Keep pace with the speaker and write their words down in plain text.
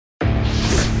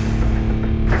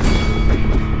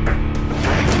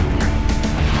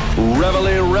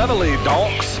steadily,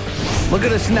 donks. Look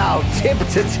at us now, tip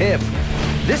to tip.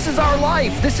 This is our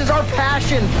life. This is our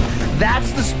passion.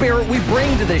 That's the spirit we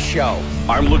bring to this show.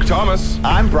 I'm Luke Thomas.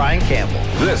 I'm Brian Campbell.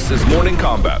 This is Morning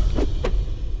Combat.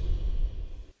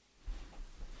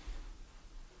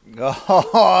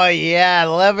 Oh, yeah,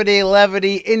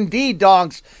 levity, indeed,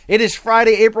 donks. It is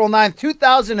Friday, April 9th,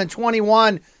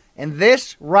 2021, and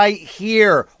this right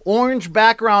here, orange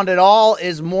background at all,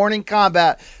 is Morning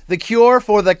Combat, the cure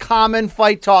for the common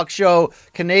fight talk show,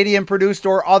 Canadian produced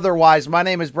or otherwise. My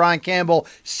name is Brian Campbell.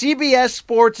 CBS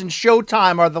Sports and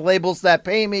Showtime are the labels that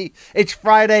pay me. It's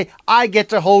Friday. I get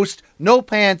to host. No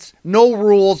pants, no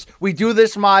rules. We do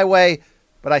this my way.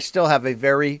 But I still have a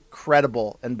very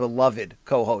credible and beloved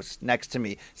co-host next to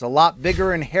me. He's a lot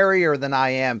bigger and hairier than I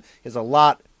am. He's a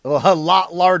lot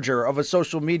larger of a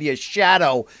social media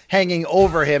shadow hanging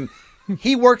over him.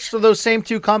 He works for those same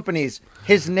two companies.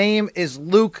 His name is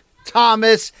Luke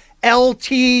Thomas,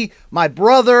 LT, my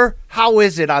brother. How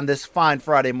is it on this fine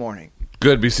Friday morning?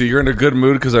 Good, BC. You're in a good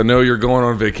mood because I know you're going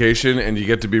on vacation and you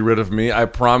get to be rid of me. I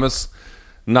promise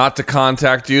not to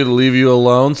contact you, to leave you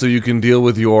alone so you can deal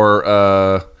with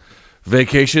your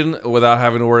vacation without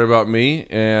having to worry about me.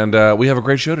 And we have a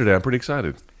great show today. I'm pretty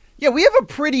excited. Yeah, we have a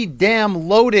pretty damn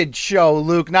loaded show,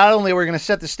 Luke. Not only are we going to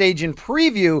set the stage and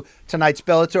preview tonight's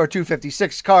Bellator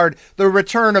 256 card, the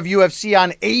return of UFC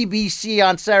on ABC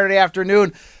on Saturday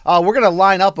afternoon. We're going to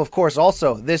line up, of course,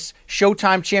 also this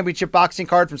Showtime Championship boxing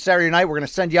card from Saturday night. We're going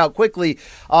to send you out quickly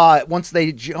once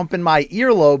they jump in my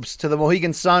earlobes to the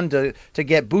Mohegan Sun to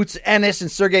get Boots Ennis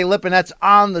and Sergey Lipinets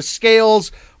on the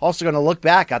scales. Also going to look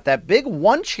back at that big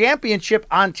one championship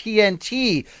on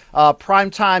TNT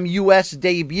primetime U.S.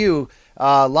 debut.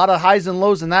 A lot of highs and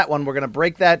lows in that one. We're going to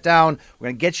break that down. We're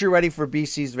going to get you ready for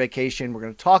BC's vacation. We're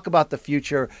going to talk about the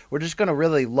future. We're just going to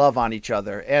really love on each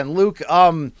other. And Luke,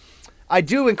 I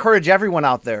do encourage everyone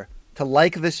out there to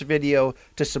like this video,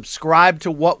 to subscribe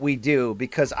to what we do,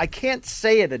 because I can't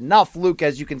say it enough, Luke.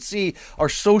 As you can see, our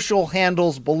social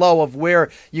handles below of where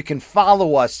you can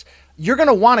follow us. You're going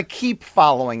to want to keep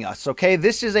following us, okay?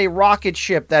 This is a rocket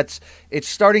ship it's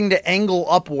starting to angle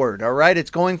upward, all right?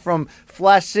 It's going from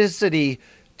flaccidity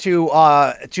to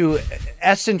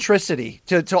eccentricity,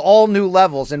 to all new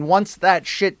levels. And once that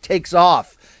shit takes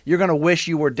off, you're going to wish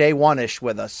you were day one-ish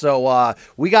with us. So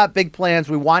we got big plans.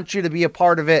 We want you to be a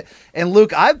part of it. And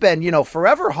Luke, I've been,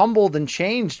 forever humbled and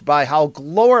changed by how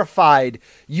glorified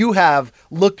you have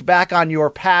looked back on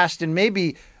your past, and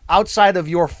maybe outside of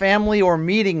your family or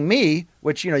meeting me,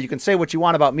 which, you can say what you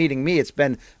want about meeting me. It's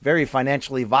been very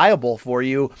financially viable for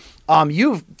you.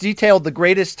 You've detailed the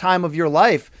greatest time of your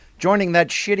life joining that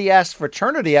shitty-ass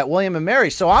fraternity at William & Mary.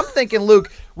 So I'm thinking,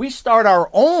 Luke, we start our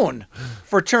own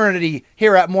fraternity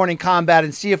here at Morning Combat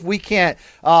and see if we can't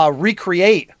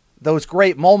recreate those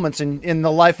great moments in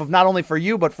the life of not only for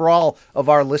you, but for all of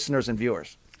our listeners and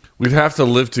viewers. We'd have to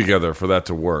live together for that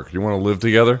to work. You want to live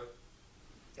together?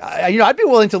 I'd be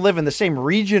willing to live in the same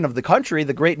region of the country,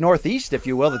 the great Northeast, if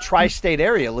you will, the tri-state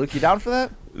area. Luke, you down for that?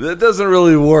 That doesn't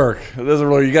really work.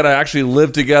 You got to actually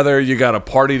live together. You got to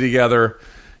party together.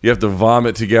 You have to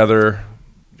vomit together.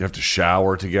 You have to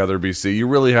shower together, BC. You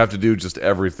really have to do just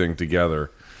everything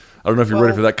together. I don't know if you're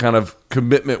ready for that kind of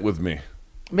commitment with me.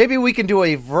 Maybe we can do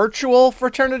a virtual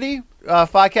fraternity,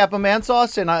 Phi Kappa Man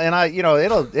Sauce, and I,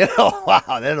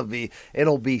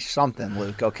 it'll be something,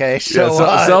 Luke. Okay, so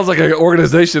it sounds like an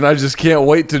organization I just can't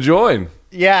wait to join.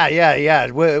 Yeah.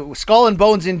 Skull and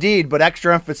bones indeed, but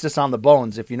extra emphasis on the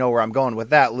bones, if you know where I'm going with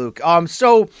that, Luke.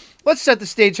 So let's set the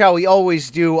stage how we always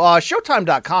do.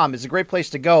 Showtime.com is a great place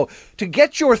to go to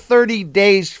get your 30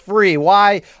 days free.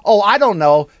 Why? Oh, I don't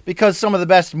know. Because some of the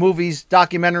best movies,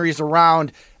 documentaries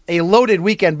around. A loaded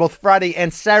weekend, both Friday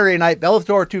and Saturday night.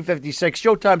 Bellator 256,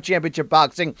 Showtime Championship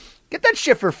Boxing. Get that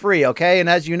shit for free, okay? And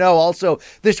as you know, also,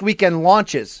 this weekend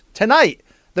launches tonight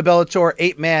the Bellator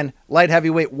 8-man light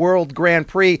heavyweight world Grand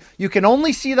Prix. You can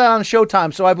only see that on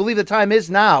Showtime, so I believe the time is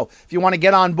now if you want to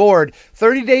get on board.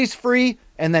 30 days free,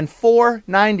 and then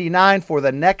 $4.99 for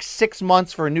the next 6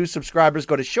 months for new subscribers.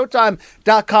 Go to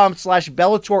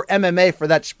showtime.com/Bellator MMA for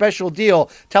that special deal.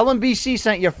 Tell them BC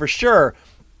sent you for sure.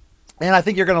 And I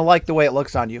think you're going to like the way it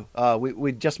looks on you.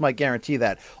 We just might guarantee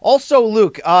that. Also,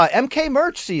 Luke, MK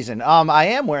merch season. I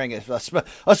am wearing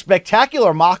a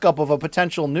spectacular mock-up of a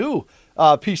potential new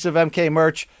piece of MK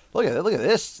merch. Look at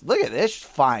this. Look at this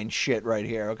fine shit right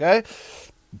here, okay?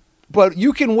 But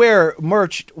you can wear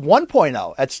merch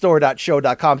 1.0 at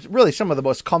store.show.com. Really some of the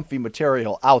most comfy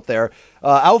material out there.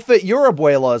 Outfit your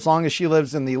abuela as long as she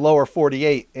lives in the lower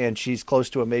 48 and she's close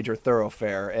to a major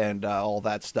thoroughfare and all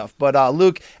that stuff. But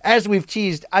Luke, as we've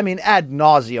teased, I mean, ad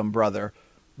nauseum, brother,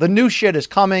 the new shit is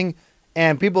coming.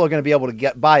 and people are going to be able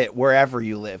to buy it wherever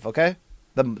you live, okay?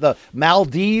 The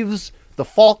Maldives, the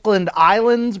Falkland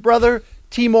Islands, brother,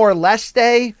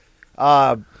 Timor-Leste,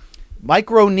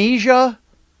 Micronesia,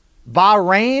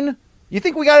 Bahrain. You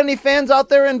think we got any fans out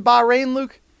there in Bahrain,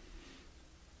 Luke?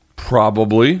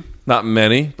 Probably. Not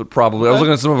many, but probably. I was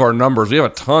looking at some of our numbers. We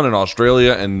have a ton in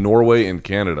Australia and Norway and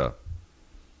Canada.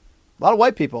 A lot of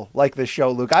white people like this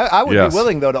show, Luke. I would be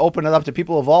willing, though, to open it up to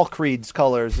people of all creeds,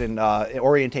 colors, and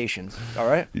orientations. All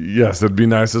right? Yes, it'd be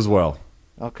nice as well.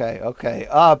 Okay.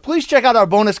 Please check out our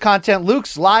bonus content.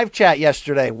 Luke's live chat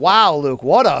yesterday. Wow, Luke,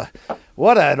 what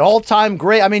an all-time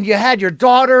great. I mean, you had your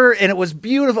daughter, and it was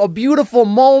beautiful, a beautiful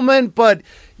moment, but,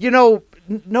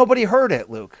 nobody heard it,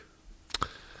 Luke.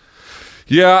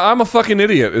 Yeah, I'm a fucking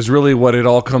idiot is really what it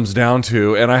all comes down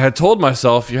to. And I had told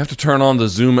myself, you have to turn on the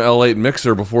Zoom L8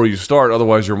 mixer before you start,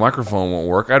 otherwise your microphone won't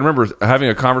work. I remember having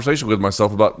a conversation with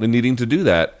myself about needing to do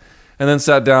that, and then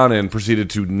sat down and proceeded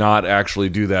to not actually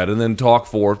do that, and then talk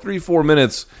for 3-4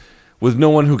 minutes with no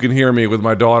one who can hear me, with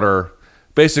my daughter,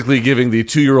 basically giving the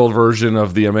 2-year-old version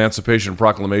of the Emancipation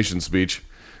Proclamation speech.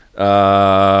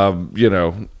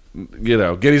 Gettysburg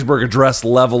Address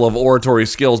level of oratory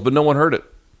skills, but no one heard it.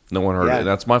 No one heard it, and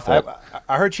that's my fault.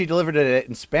 I heard she delivered it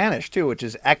in Spanish, too, which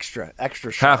is extra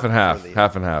half and half,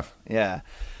 half and half. Yeah.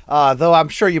 Though I'm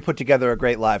sure you put together a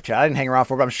great live chat. I didn't hang around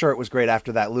for it, but I'm sure it was great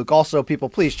after that, Luke. Also, people,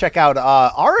 please check out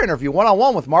our interview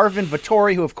one-on-one with Marvin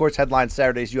Vettori, who, of course, headlines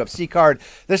Saturday's UFC card.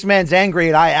 This man's angry,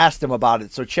 and I asked him about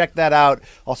it, so check that out.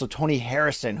 Also, Tony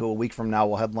Harrison, who a week from now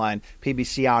will headline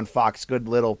PBC on Fox. Good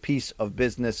little piece of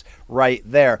business right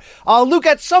there. Luke,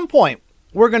 at some point,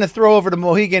 we're going to throw over to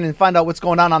Mohegan and find out what's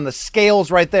going on the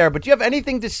scales right there. But do you have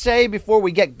anything to say before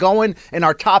we get going in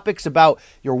our topics about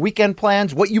your weekend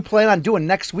plans, what you plan on doing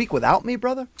next week without me,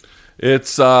 brother?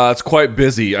 It's quite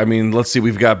busy. I mean, let's see.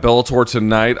 We've got Bellator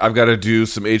tonight. I've got to do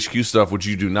some HQ stuff, which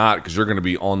you do not, because you're going to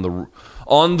be on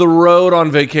the road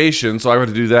on vacation. So I have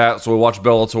to do that. So we watch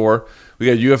Bellator. We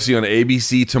got UFC on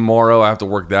ABC tomorrow. I have to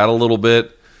work that a little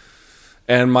bit.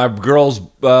 And my girl's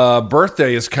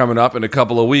birthday is coming up in a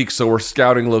couple of weeks, so we're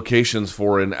scouting locations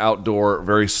for an outdoor,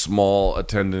 very small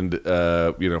attended,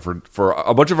 for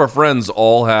a bunch of our friends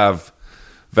all have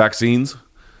vaccines.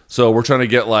 So we're trying to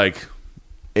get like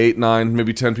 8, 9,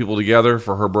 maybe 10 people together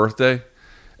for her birthday.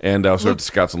 And so we have to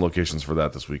scout some locations for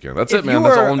that this weekend. That's it, man.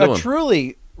 That's all I'm doing. If you were a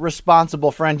truly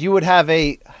responsible friend, you would have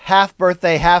a half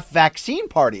birthday, half vaccine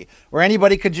party where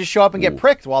anybody could just show up and get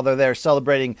pricked while they're there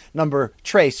celebrating number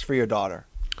trace for your daughter.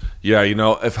 Yeah,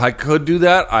 if I could do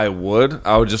that, I would.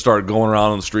 I would just start going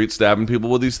around on the street stabbing people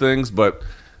with these things, but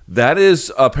that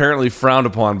is apparently frowned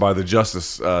upon by the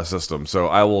justice system, so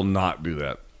I will not do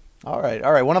that. All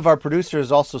right. One of our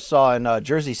producers also saw in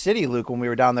Jersey City, Luke, when we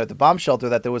were down there at the bomb shelter,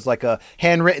 that there was like a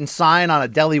handwritten sign on a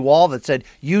deli wall that said,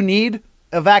 "You need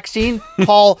a vaccine?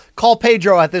 Call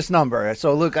Pedro at this number."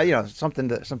 So, Luke, something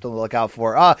to look out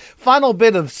for. Final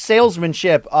bit of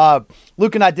salesmanship.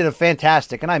 Luke and I did a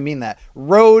fantastic, and I mean that,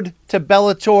 Road to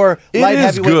Bellator Light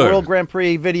Heavyweight World Grand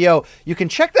Prix video. You can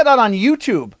check that out on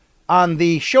YouTube on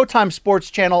the Showtime Sports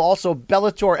channel. Also,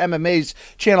 Bellator MMA's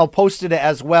channel posted it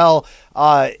as well.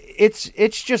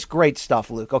 It's just great stuff,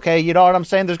 Luke, okay? You know what I'm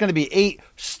saying? There's going to be 8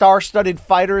 star-studded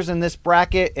fighters in this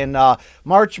bracket, and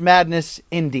March Madness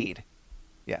indeed.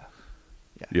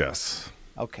 Yes.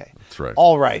 Okay. That's right.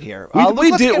 All right here.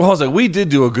 We did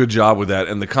do a good job with that,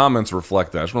 and the comments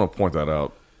reflect that. I just want to point that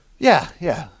out. Yeah,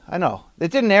 I know.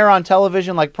 It didn't air on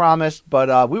television like promised,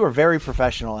 but we were very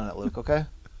professional in it, Luke, okay?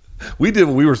 We did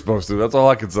what we were supposed to. That's all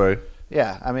I can say.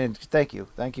 Yeah, I mean, thank you.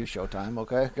 Thank you, Showtime,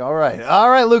 okay? All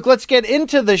right, Luke, let's get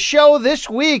into the show this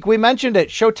week. We mentioned it,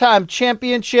 Showtime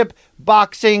Championship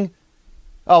Boxing.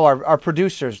 Oh, our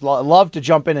producers love to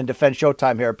jump in and defend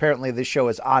Showtime here. Apparently, this show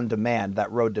is on demand,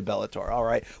 that Road to Bellator. All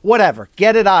right, whatever.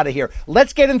 Get it out of here.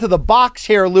 Let's get into the box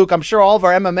here, Luke. I'm sure all of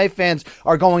our MMA fans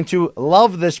are going to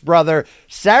love this, brother.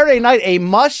 Saturday night, a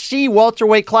must-see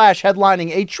welterweight clash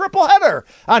headlining a triple header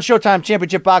on Showtime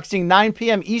Championship Boxing, 9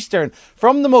 p.m. Eastern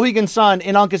from the Mohegan Sun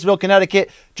in Uncasville,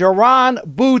 Connecticut. Jaron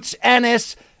Boots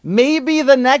Ennis, maybe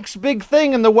the next big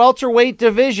thing in the welterweight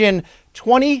division.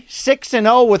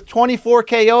 26-0 with 24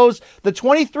 KOs. The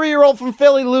 23-year-old from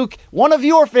Philly, Luke, one of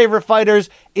your favorite fighters,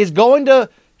 is going to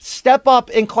step up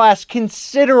in class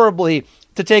considerably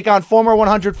to take on former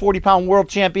 140-pound world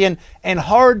champion and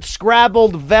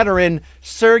hard-scrabbled veteran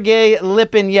Sergey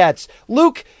Lipinets.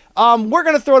 Luke, we're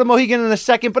going to throw to Mohegan in a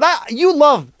second, but you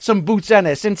love some Boots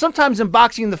Ennis, and sometimes in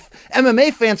boxing, the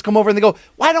MMA fans come over and they go,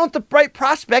 why don't the bright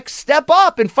prospects step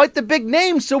up and fight the big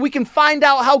names so we can find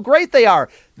out how great they are?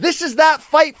 This is that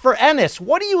fight for Ennis.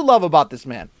 What do you love about this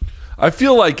man? I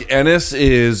feel like Ennis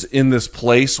is in this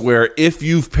place where if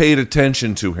you've paid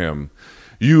attention to him,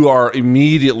 you are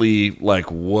immediately like,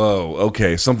 whoa,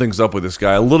 okay, something's up with this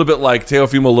guy. A little bit like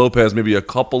Teofimo Lopez maybe a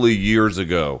couple of years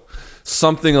ago.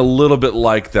 Something a little bit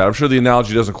like that. I'm sure the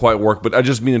analogy doesn't quite work, but I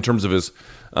just mean in terms of his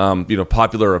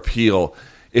popular appeal.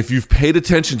 If you've paid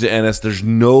attention to Ennis, there's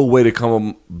no way to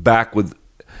come back with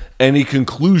any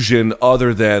conclusion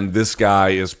other than this guy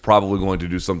is probably going to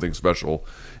do something special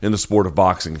in the sport of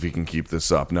boxing if he can keep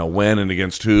this up. Now, when and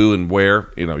against who and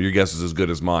where, your guess is as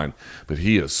good as mine. But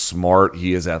he is smart.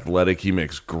 He is athletic. He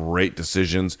makes great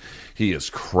decisions. He is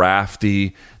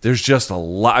crafty. There's just a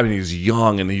lot. I mean, he's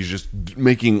young, and he's just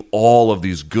making all of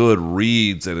these good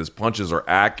reads, and his punches are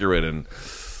accurate, and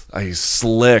he's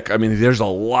slick. I mean, there's a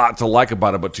lot to like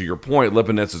about it. But to your point,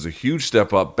 Lipinets is a huge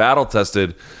step up,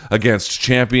 battle-tested against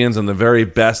champions and the very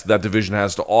best that division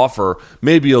has to offer.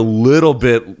 Maybe a little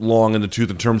bit long in the tooth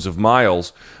in terms of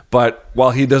miles. But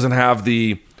while he doesn't have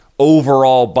the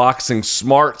overall boxing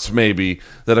smarts maybe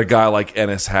that a guy like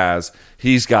Ennis has,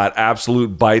 he's got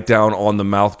absolute bite down on the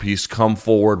mouthpiece, come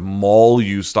forward, maul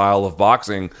you style of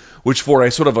boxing, which for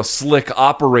a sort of a slick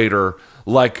operator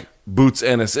like Boots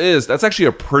Ennis that's actually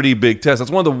a pretty big test. That's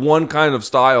one of the one kind of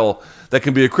style that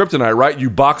can be a kryptonite, right?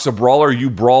 You box a brawler, you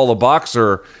brawl a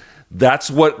boxer. That's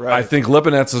what I think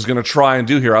Lipinets is going to try and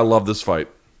do here. I love this fight.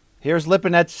 Here's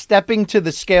Lipinets stepping to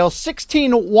the scale,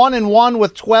 16-1-1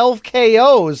 with 12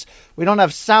 KOs. We don't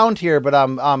have sound here, but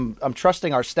I'm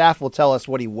trusting our staff will tell us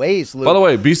what he weighs, Luke. By the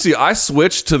way, BC, I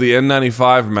switched to the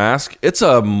N95 mask. It's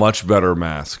a much better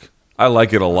mask. I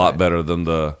like it a lot better than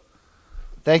the...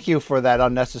 Thank you for that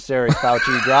unnecessary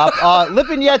Fauci drop.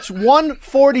 Lipinets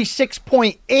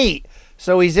 146.8,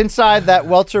 so he's inside that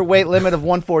welterweight limit of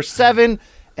 147.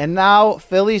 And now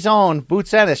Philly's own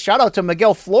Boots Ennis. Shout out to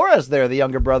Miguel Flores there, the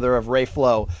younger brother of Ray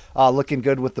Flo, looking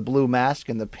good with the blue mask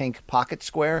and the pink pocket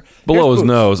square. Below his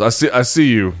nose. I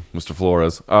see you, Mr.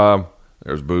 Flores.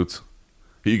 There's Boots.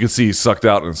 You can see he's sucked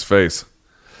out in his face.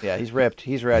 Yeah, he's ripped.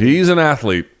 He's ready. He's an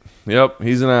athlete. Yep,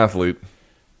 he's an athlete.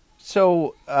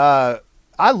 So, I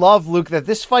love, Luke, that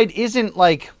this fight isn't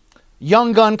like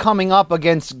young gun coming up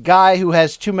against guy who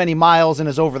has too many miles and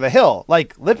is over the hill.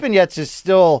 Like, Lipinets is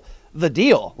still the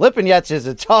deal. Lipinets is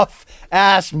a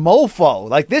tough-ass mofo.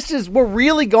 Like, we're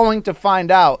really going to find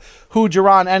out who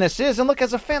Jaron Ennis is. And look,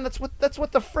 as a fan, that's what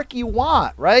the frick you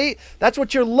want, right? That's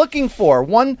what you're looking for.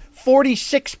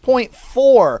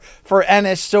 146.4 for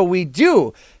Ennis. So we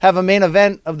do have a main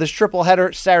event of this triple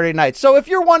header Saturday night. So if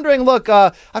you're wondering, look,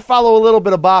 I follow a little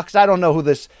bit of box. I don't know who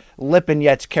this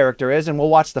Lipinets character is, and we'll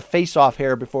watch the face-off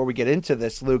here before we get into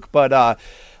this, Luke. But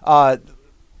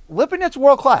Lipinets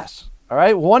world class. All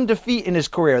right, one defeat in his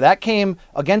career. That came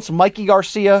against Mikey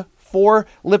Garcia for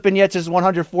Lipinets'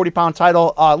 140-pound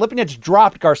title. Lipinets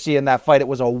dropped Garcia in that fight. It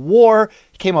was a war.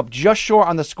 He came up just short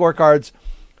on the scorecards.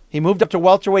 He moved up to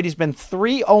welterweight. He's been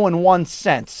 3-0-1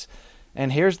 since.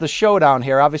 And here's the showdown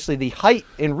here. Obviously, the height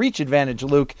and reach advantage,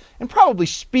 Luke, and probably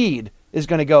speed is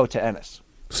going to go to Ennis.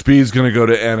 Speed's going to go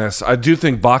to Ennis. I do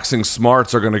think boxing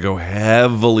smarts are going to go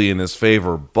heavily in his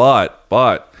favor, but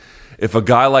if a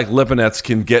guy like Lipinets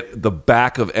can get the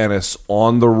back of Ennis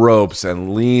on the ropes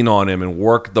and lean on him and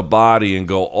work the body and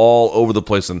go all over the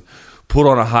place and put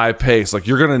on a high pace, like,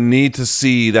 you're going to need to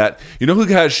see that. You know who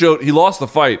he lost the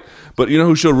fight, but you know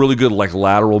who showed really good like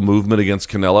lateral movement against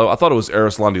Canelo? I thought it was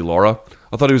Erislandy Lara.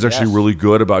 I thought he was actually really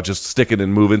good about just sticking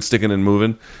and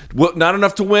moving. Well, not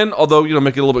enough to win, although,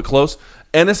 make it a little bit close.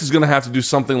 Ennis is going to have to do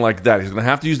something like that. He's going to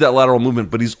have to use that lateral movement,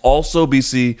 but he's also,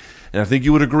 BC, and I think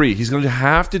you would agree, he's going to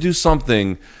have to do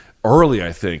something early,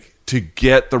 I think, to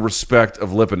get the respect of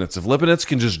Lipinets. If Lipinets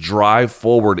can just drive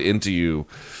forward into you,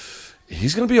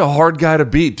 he's going to be a hard guy to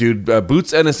beat, dude.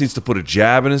 Boots Ennis needs to put a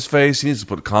jab in his face. He needs to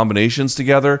put combinations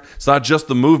together. It's not just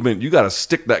the movement. You got to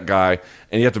stick that guy,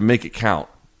 and you have to make it count.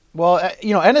 Well,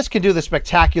 Ennis can do the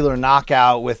spectacular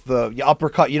knockout with the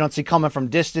uppercut you don't see coming from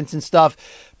distance and stuff.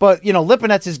 But,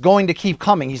 Lipinets is going to keep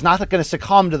coming. He's not going to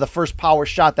succumb to the first power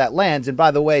shot that lands. And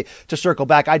by the way, to circle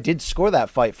back, I did score that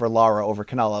fight for Lara over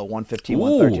Canelo,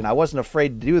 115-113. I wasn't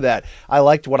afraid to do that. I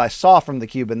liked what I saw from the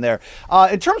Cuban there.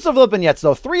 In terms of Lipinets,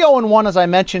 though, 3-0-1, as I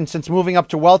mentioned, since moving up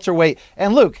to welterweight.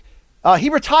 And Luke, he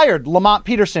retired Lamont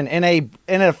Peterson in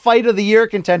a fight of the year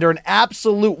contender, an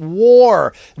absolute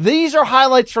war. These are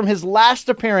highlights from his last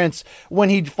appearance when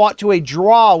he fought to a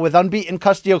draw with unbeaten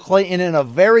Castillo Clayton in a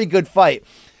very good fight.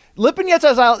 Lipinets,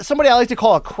 as somebody I like to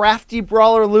call a crafty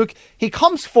brawler, Luke, he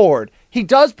comes forward. He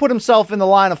does put himself in the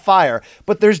line of fire,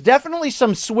 but there's definitely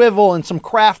some swivel and some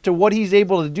craft to what he's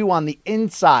able to do on the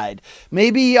inside.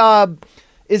 Maybe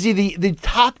is he the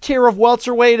top tier of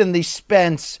welterweight in the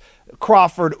Spence,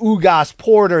 Crawford, Ugas,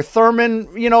 Porter, Thurman,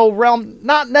 realm?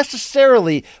 Not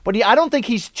necessarily, but I don't think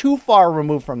he's too far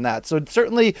removed from that. So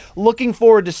certainly looking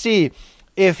forward to see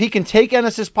if he can take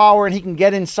Ennis's power and he can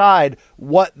get inside,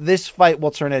 what this fight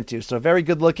will turn into. So very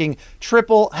good-looking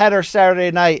triple header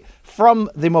Saturday night from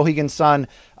the Mohegan Sun.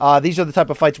 These are the type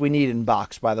of fights we need in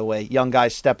box, by the way. Young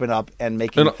guys stepping up and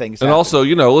making things happen. And also,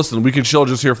 listen, we can chill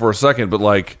just here for a second, but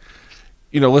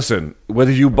listen,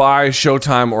 whether you buy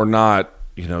Showtime or not,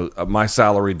 my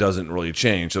salary doesn't really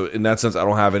change. So in that sense, I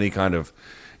don't have any kind of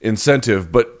incentive.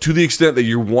 But to the extent that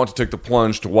you want to take the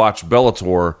plunge to watch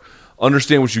Bellator,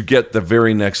 understand what you get the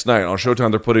very next night. On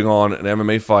Showtime, they're putting on an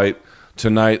MMA fight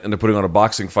tonight, and they're putting on a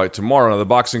boxing fight tomorrow. Now, the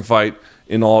boxing fight,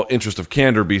 in all interest of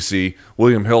candor, BC,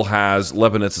 William Hill has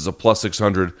Lipinets as a plus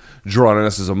 600, Jaron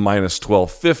Ennis as a minus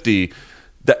 1250.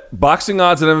 That boxing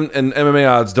odds and MMA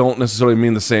odds don't necessarily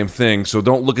mean the same thing, so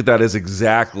don't look at that as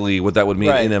exactly what that would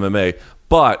mean in MMA.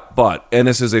 But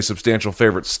Ennis is a substantial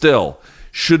favorite still.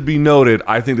 Should be noted,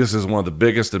 I think this is one of the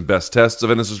biggest and best tests of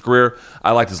Ennis' career.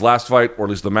 I liked his last fight, or at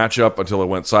least the matchup, until it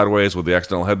went sideways with the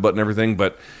accidental headbutt and everything.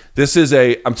 But this is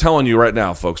I'm telling you right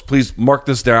now, folks, please mark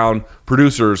this down.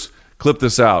 Producers, clip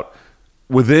this out.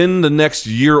 Within the next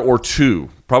year or two,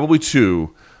 probably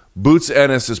two, Boots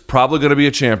Ennis is probably going to be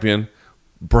a champion,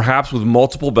 perhaps with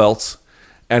multiple belts,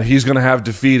 and he's going to have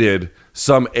defeated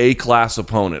some A-class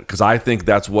opponent, because I think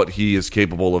that's what he is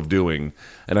capable of doing.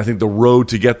 And I think the road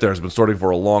to get there has been starting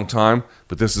for a long time,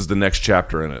 but this is the next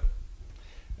chapter in it.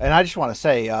 And I just want to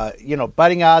say,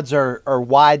 betting odds are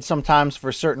wide sometimes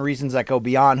for certain reasons that go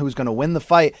beyond who's going to win the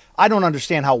fight. I don't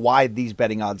understand how wide these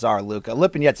betting odds are, Luke.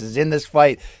 Lipinets is in this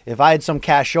fight. If I had some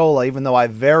cashola, even though I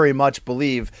very much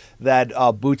believe that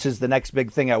Boots is the next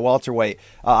big thing at welterweight,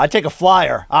 I'd take a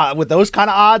flyer with those kind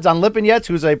of odds on Lipinets,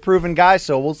 who's a proven guy.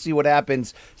 So we'll see what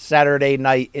happens Saturday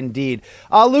night indeed.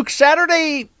 Luke,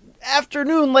 Saturday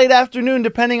afternoon, late afternoon,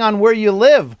 depending on where you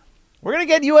live, we're going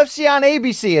to get UFC on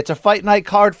ABC. It's a fight night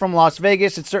card from Las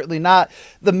Vegas. It's certainly not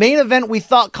the main event we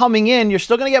thought coming in. You're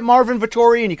still going to get Marvin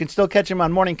Vettori, and you can still catch him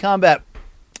on Morning Combat,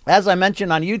 as I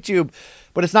mentioned, on YouTube.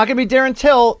 But it's not going to be Darren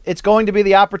Till. It's going to be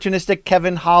the opportunistic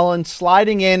Kevin Holland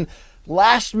sliding in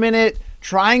last minute,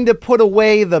 trying to put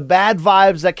away the bad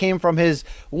vibes that came from his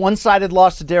one-sided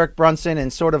loss to Derek Brunson,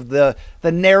 and sort of the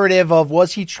narrative of,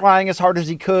 was he trying as hard as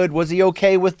he could? Was he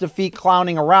okay with defeat,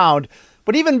 clowning around?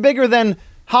 But even bigger than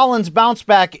Holland's bounce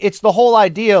back, it's the whole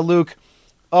idea, Luke,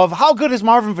 of how good is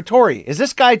Marvin Vettori? Is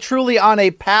this guy truly on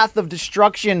a path of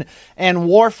destruction and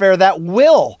warfare that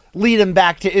will lead him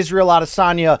back to Israel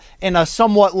Adesanya in a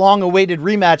somewhat long-awaited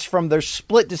rematch from their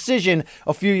split decision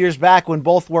a few years back when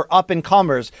both were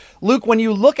up-and-comers? Luke, when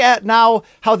you look at now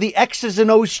how the X's and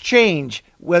O's change,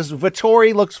 as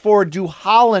Vettori looks forward to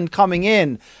Holland coming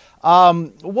in,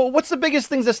 what's the biggest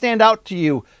things that stand out to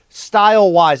you,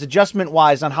 style-wise,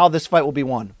 adjustment-wise, on how this fight will be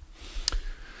won?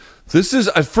 This is,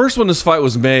 at first when this fight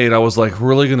was made, I was like,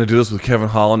 really going to do this with Kevin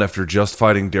Holland after just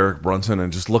fighting Derek Brunson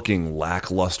and just looking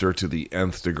lackluster to the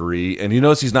nth degree. And you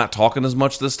notice he's not talking as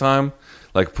much this time,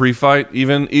 like pre-fight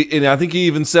even. And I think he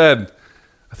even said,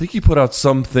 I think he put out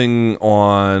something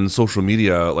on social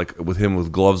media, like with him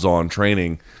with gloves on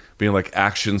training, being like,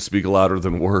 actions speak louder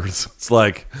than words. It's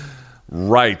like,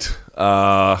 right.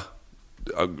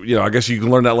 I guess you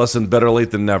can learn that lesson better late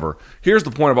than never. Here's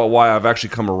the point about why I've actually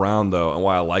come around, though, and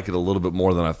why I like it a little bit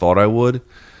more than I thought I would,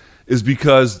 is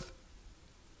because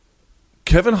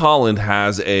Kevin Holland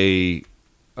has a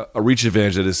reach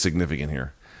advantage that is significant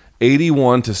here.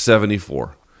 81 to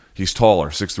 74. He's taller,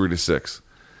 6'3 to 6.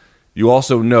 You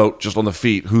also note, just on the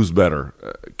feet, who's better.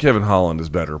 Kevin Holland is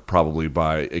better, probably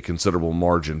by a considerable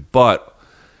margin. But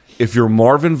if you're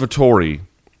Marvin Vettori,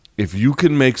 if you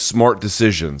can make smart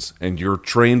decisions and you're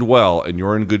trained well and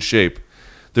you're in good shape,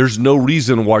 there's no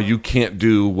reason why you can't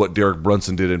do what Derek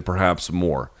Brunson did and perhaps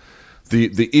more.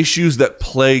 The issues that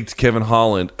plagued Kevin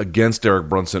Holland against Derek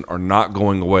Brunson are not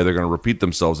going away. They're going to repeat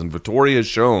themselves. And Vettori has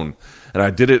shown, and I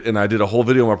did a whole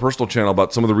video on my personal channel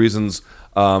about some of the reasons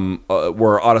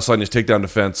where Adesanya's takedown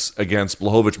defense against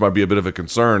Blachowicz might be a bit of a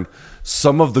concern.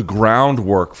 Some of the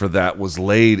groundwork for that was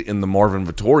laid in the Marvin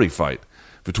Vettori fight.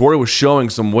 Vettori was showing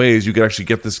some ways you could actually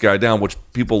get this guy down, which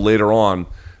people later on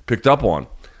picked up on.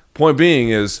 Point being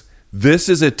is, this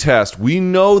is a test. We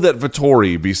know that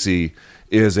Vettori, BC,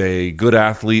 is a good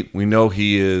athlete. We know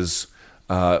he is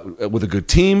with a good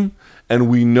team. And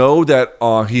we know that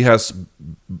he has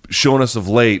shown us of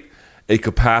late a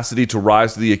capacity to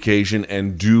rise to the occasion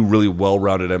and do really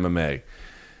well-rounded MMA.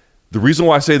 The reason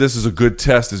why I say this is a good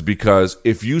test is because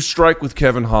if you strike with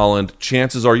Kevin Holland,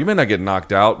 chances are you may not get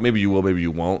knocked out. Maybe you will, maybe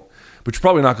you won't. But you're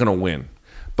probably not going to win.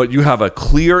 but you have a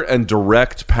clear and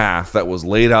direct path that was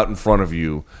laid out in front of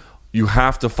you. You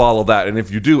have to follow that. And if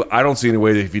you do, I don't see any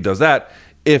way that if he does that,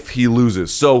 if he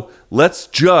loses. So let's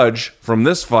judge from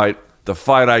this fight the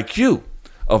fight IQ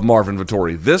of Marvin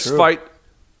Vettori. This fight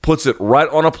puts it right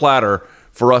on a platter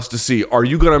for us to see. Are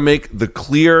you going to make the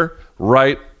clear,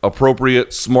 right,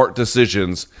 appropriate, smart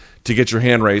decisions to get your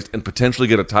hand raised and potentially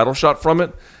get a title shot from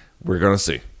it? We're going to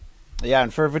see. Yeah,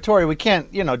 and for Vettori, we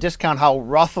can't, discount how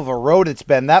rough of a road it's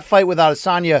been. That fight with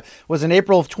Adesanya was in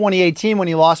April of 2018 when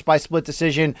he lost by split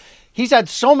decision. He's had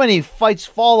so many fights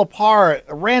fall apart.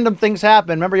 Random things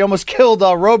happen. Remember, he almost killed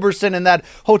Roberson in that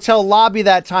hotel lobby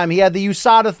that time. He had the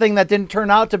USADA thing that didn't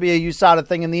turn out to be a USADA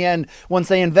thing in the end once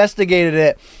they investigated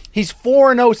it. He's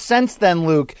 4-0 since then,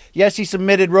 Luke. Yes, he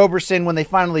submitted Roberson when they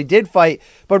finally did fight,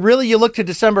 but really you look to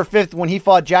December 5th when he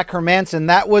fought Jack Hermanson.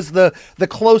 That was the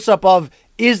close-up of,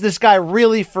 is this guy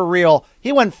really for real?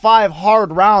 He went 5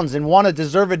 hard rounds and won a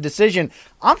deserved decision.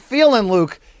 I'm feeling,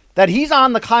 Luke, that he's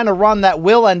on the kind of run that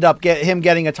will end up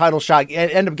getting a title shot,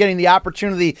 end up getting the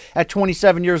opportunity at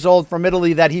 27 years old from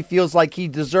Italy that he feels like he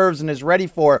deserves and is ready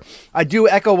for. I do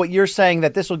echo what you're saying,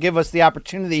 that this will give us the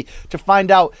opportunity to find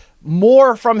out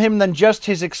more from him than just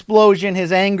his explosion,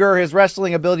 his anger, his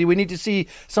wrestling ability. We need to see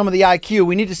some of the IQ.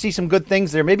 We need to see some good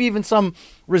things there. Maybe even some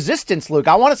resistance, Luke.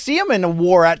 I want to see him in a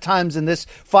war at times in this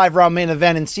 5-round main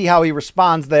event and see how he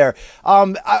responds there.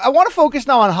 I want to focus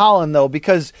now on Holland, though,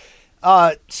 because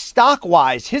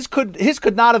stock-wise, his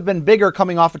could not have been bigger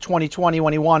coming off of 2020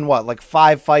 when he won,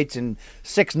 5 fights in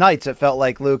 6 nights, it felt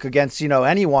like, Luke, against,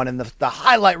 anyone, and the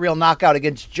highlight reel knockout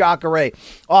against Jacare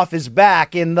off his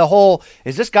back, and the whole,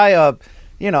 is this guy a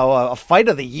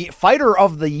fighter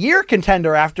of the year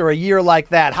contender after a year like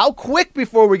that? How quick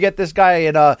before we get this guy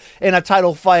in a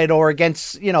title fight or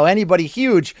against, anybody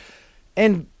huge?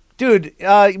 And dude,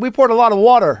 we poured a lot of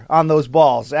water on those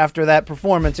balls after that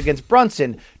performance against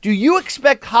Brunson. Do you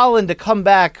expect Holland to come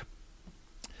back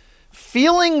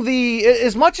feeling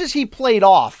as much as he played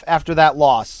off after that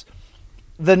loss,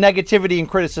 the negativity and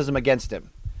criticism against him?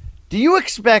 Do you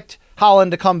expect Holland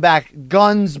to come back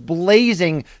guns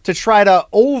blazing to try to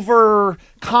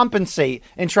overcompensate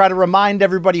and try to remind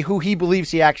everybody who he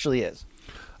believes he actually is?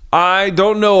 I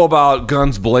don't know about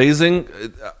guns blazing.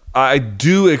 I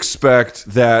do expect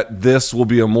that this will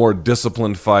be a more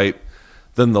disciplined fight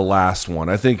than the last one.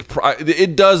 I think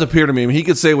it does appear to me, he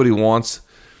could say what he wants,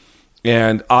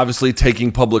 and obviously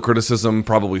taking public criticism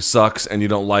probably sucks, and you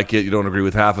don't like it, you don't agree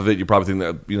with half of it, you probably think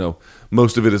that,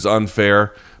 most of it is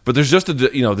unfair. But there's just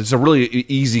there's a really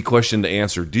easy question to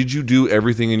answer. Did you do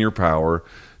everything in your power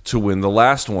to win the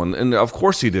last one? And of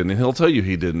course he didn't, and he'll tell you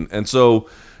he didn't. And so,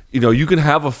 you can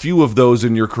have a few of those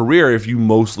in your career if you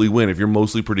mostly win. If you're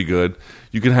mostly pretty good,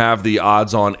 you can have the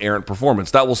odds-on errant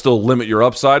performance. That will still limit your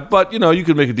upside, but, you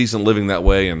can make a decent living that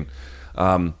way, and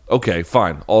okay,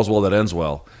 fine. All's well that ends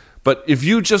well. But if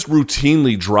you just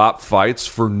routinely drop fights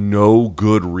for no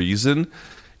good reason,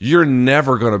 you're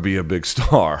never going to be a big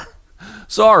star.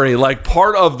 Sorry,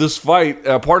 part of this fight,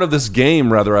 part of this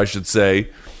game, rather, I should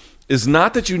say, is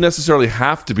not that you necessarily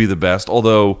have to be the best,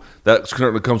 although that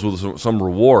certainly comes with some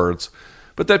rewards,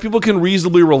 but that people can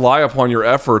reasonably rely upon your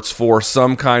efforts for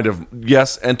some kind of,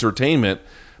 yes, entertainment.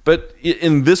 But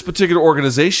in this particular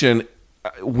organization,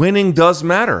 winning does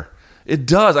matter. It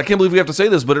does. I can't believe we have to say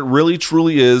this, but it really,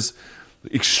 truly is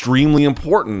extremely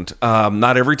important.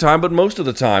 Not every time, but most of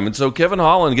the time. And so Kevin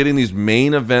Holland getting these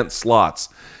main event slots,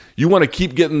 you want to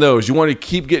keep getting those. You want to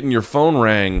keep getting your phone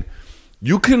rang.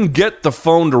 You can get the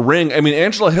phone to ring. I mean,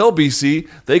 Angela Hill, BC,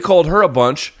 they called her a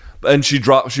bunch, and she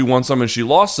won some and she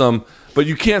lost some, but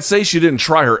you can't say she didn't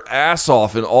try her ass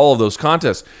off in all of those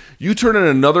contests. You turn in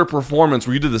another performance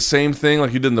where you did the same thing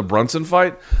like you did in the Brunson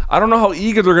fight, I don't know how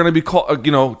eager they're going to be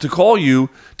to call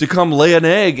you to come lay an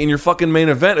egg in your fucking main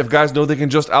event if guys know they can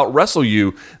just out-wrestle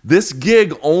you. This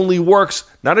gig only works,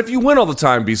 not if you win all the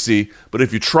time, BC, but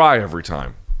if you try every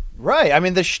time. Right. I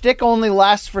mean, the shtick only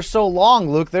lasts for so long,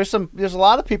 Luke. There's a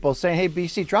lot of people saying, "Hey,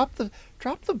 BC, drop the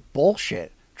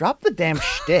bullshit. Drop the damn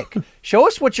shtick. Show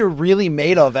us what you're really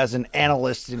made of as an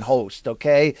analyst and host,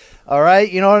 okay? All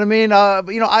right? You know what I mean?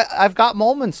 I've got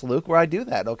moments, Luke, where I do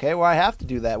that, okay? Where I have to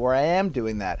do that, where I am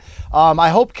doing that. I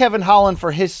hope Kevin Holland,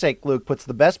 for his sake, Luke, puts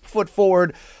the best foot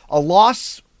forward. A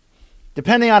loss,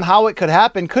 depending on how it could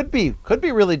happen, could be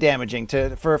really damaging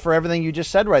for everything you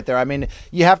just said right there. I mean,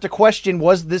 you have to question,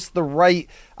 was this the right?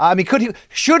 I mean, could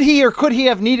he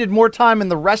have needed more time in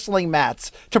the wrestling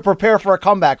mats to prepare for a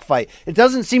comeback fight? It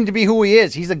doesn't seem to be who he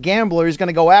is. He's a gambler. He's going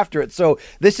to go after it. So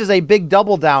this is a big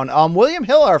double down. William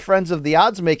Hill, our friends of the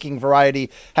odds making variety,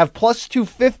 have plus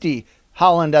 250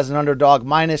 Holland as an underdog,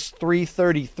 minus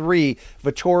 333.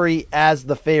 Vettori as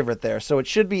the favorite there. So it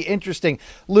should be interesting.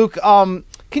 Luke, can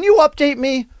you update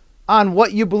me on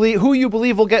what you believe, who you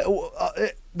believe will get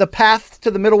the path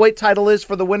to the middleweight title is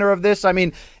for the winner of this? I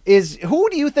mean, who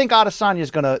do you think Adesanya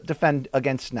is going to defend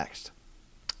against next?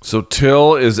 So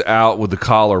Till is out with the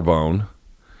collarbone.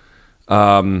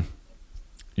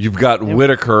 You've got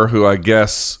Whitaker, who I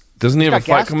guess doesn't he have a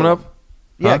fight coming up?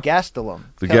 Yeah, Gastelum.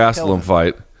 The Gastelum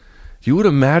fight. You would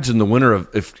imagine the winner of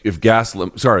if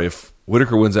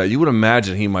Whitaker wins that, you would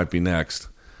imagine he might be next.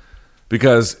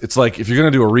 Because it's like, if you're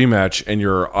going to do a rematch and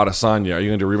you're Adesanya, are you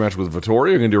going to do a rematch with Vettori or are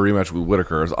you going to do a rematch with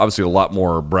Whitaker? There's obviously a lot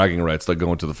more bragging rights that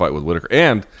go into the fight with Whitaker.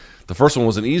 And the first one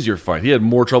was an easier fight. He had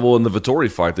more trouble in the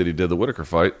Vettori fight than he did the Whitaker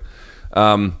fight.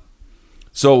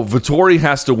 So Vettori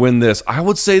has to win this. I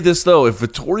would say this, though. If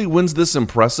Vettori wins this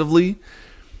impressively,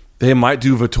 they might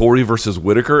do Vettori versus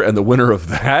Whitaker, and the winner of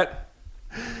that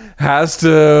has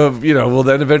to, will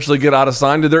then eventually get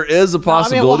Adesanya. There is a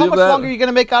possibility of that. How much longer are you going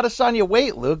to make Adesanya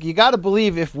wait, Luke? You got to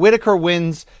believe if Whitaker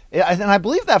wins, and I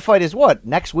believe that fight is what,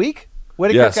 next week?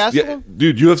 Whitaker Gastelum? Yeah.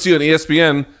 Dude, UFC on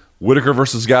ESPN, Whitaker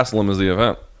versus Gastelum is the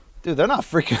event. Dude, they're not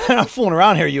fooling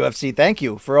around here, UFC. Thank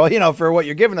you for for what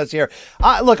you're giving us here.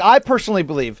 Look, I personally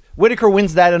believe Whitaker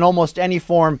wins that in almost any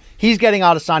form. He's getting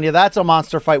Adesanya. That's a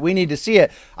monster fight. We need to see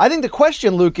it. I think the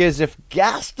question, Luke, is if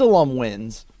Gastelum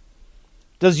wins,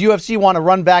 does UFC want to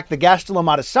run back the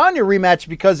Gastelum-Adesanya rematch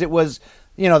because it was,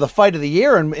 the fight of the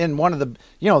year and one of the,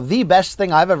 the best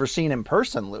thing I've ever seen in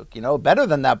person, Luke, better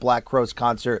than that Black Crowes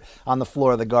concert on the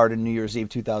floor of the Garden New Year's Eve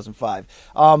 2005.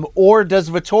 Or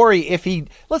does Vettori,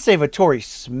 let's say Vettori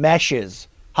smashes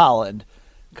Holland,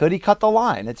 could he cut the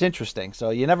line? It's interesting.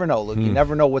 So you never know, Luke. You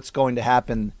never know what's going to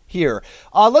happen here.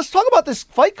 Let's talk about this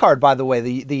fight card, by the way,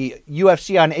 the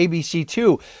UFC on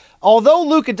ABC2. Although,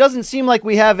 Luke, it doesn't seem like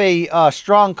we have a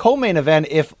strong co-main event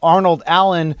if Arnold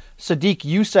Allen, Sadiq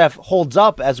Youssef holds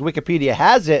up, as Wikipedia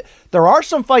has it, there are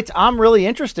some fights I'm really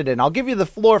interested in. I'll give you the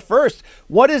floor first.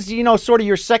 What is, sort of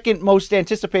your second most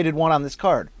anticipated one on this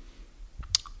card?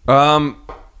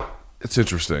 It's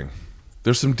interesting.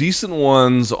 There's some decent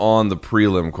ones on the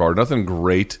prelim card. Nothing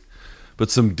great, but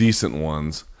some decent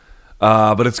ones.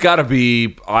 But it's got to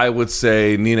be, I would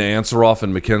say, Nina Ansaroff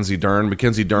and Mackenzie Dern.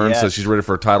 Mackenzie Dern says she's ready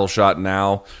for a title shot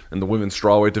now in the women's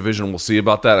strawweight division. We'll see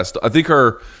about that. I think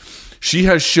she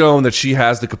has shown that she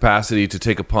has the capacity to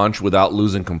take a punch without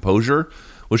losing composure.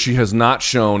 What she has not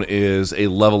shown is a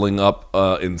leveling up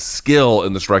in skill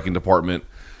in the striking department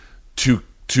to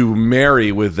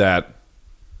marry with that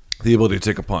the ability to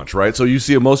take a punch, right? So you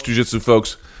see most jiu-jitsu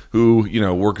folks who,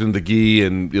 worked in the gi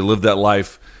and live that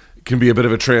life, can be a bit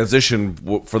of a transition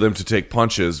for them to take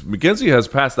punches. Mackenzie has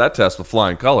passed that test with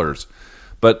flying colors,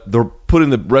 but they're putting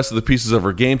the rest of the pieces of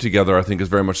her game together, I think, is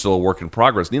very much still a work in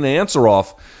progress. Nina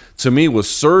Ansaroff, to me, was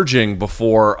surging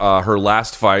before her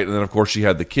last fight, and then, of course, she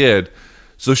had the kid.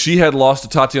 So she had lost to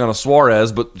Tatiana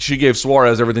Suarez, but she gave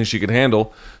Suarez everything she could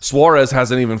handle. Suarez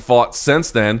hasn't even fought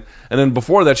since then. And then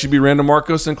before that, she'd be Randa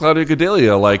Marcos and Claudia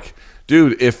Gadelia. Like,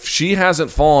 dude, if she hasn't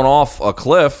fallen off a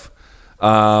cliff,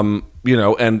 and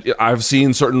I've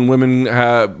seen certain women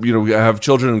have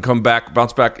children and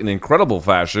bounce back in incredible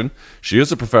fashion. She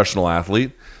is a professional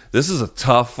athlete. This is a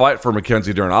tough fight for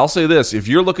Mackenzie Dern. I'll say this: if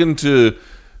you're looking to,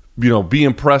 be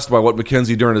impressed by what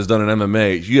Mackenzie Dern has done in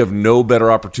MMA, you have no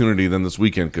better opportunity than this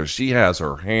weekend because she has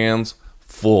her hands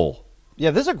full.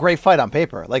 Yeah, this is a great fight on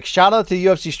paper. Like, shout out to the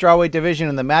UFC strawweight division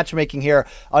and the matchmaking here.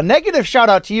 A negative shout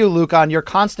out to you, Luke, on your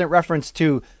constant reference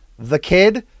to the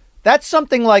kid. That's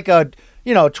something like a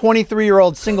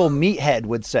 23-year-old single meathead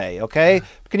would say, okay?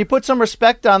 Can you put some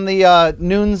respect on the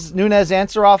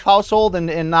Nunez-Ansaroff household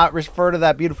and not refer to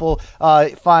that beautiful,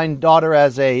 fine daughter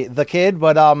as the kid?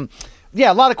 But,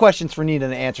 a lot of questions for Nina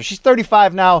to answer. She's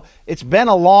 35 now. It's been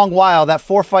a long while. That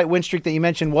 4-fight win streak that you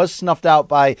mentioned was snuffed out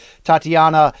by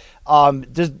Tatiana.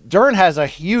 Dern has a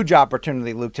huge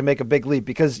opportunity, Luke, to make a big leap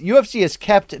because UFC has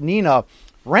kept Nina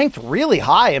ranked really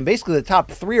high and basically the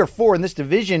top 3 or 4 in this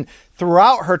division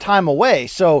throughout her time away.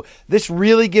 So this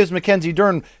really gives Mackenzie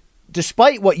Dern,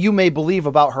 despite what you may believe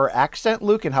about her accent,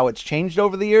 Luke, and how it's changed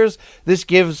over the years, this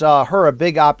gives her a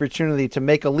big opportunity to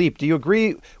make a leap. Do you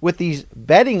agree with these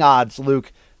betting odds,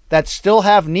 Luke, that still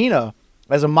have Nina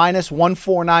as a minus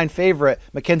 149 favorite,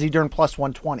 Mackenzie Dern plus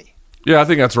 120? Yeah, I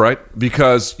think that's right,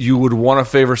 because you would want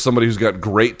to favor somebody who's got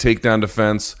great takedown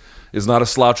defense, is not a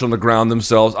slouch on the ground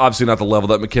themselves. Obviously not the level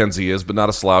that Mackenzie is, but not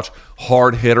a slouch.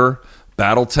 Hard hitter,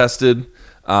 battle-tested.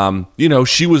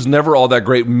 She was never all that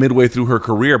great midway through her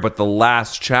career, but the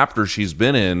last chapter she's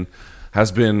been in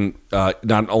has been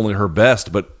not only her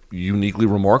best, but uniquely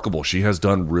remarkable. She has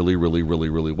done really, really, really,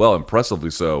 really well,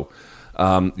 impressively so.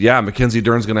 Mackenzie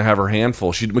Dern's going to have her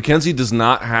handful. Mackenzie does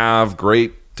not have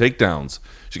great takedowns.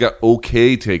 She got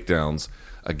okay takedowns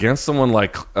against someone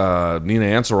like Nina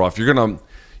Ansaroff.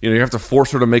 You have to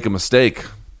force her to make a mistake.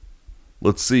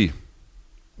 Let's see.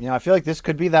 I feel like this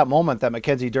could be that moment that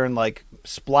Mackenzie Dern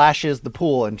splashes the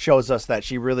pool and shows us that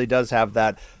she really does have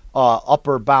that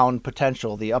upper bound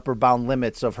potential, the upper bound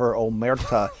limits of her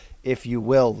omerta, if you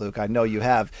will, Luke. I know you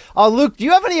have. Luke, do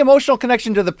you have any emotional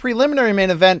connection to the preliminary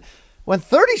main event when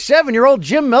 37-year-old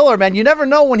Jim Miller, man, you never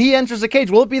know when he enters the cage.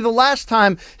 Will it be the last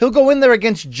time he'll go in there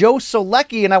against Joe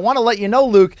Solecki? And I want to let you know,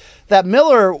 Luke, that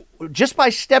Miller, just by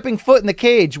stepping foot in the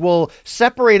cage, will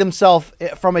separate himself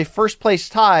from a first-place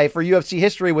tie for UFC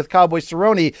history with Cowboy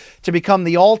Cerrone to become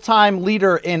the all-time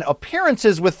leader in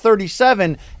appearances with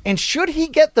 37. And should he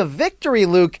get the victory,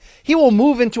 Luke, he will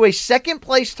move into a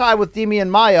second-place tie with Demian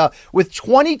Maia with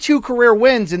 22 career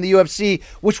wins in the UFC,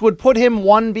 which would put him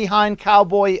one behind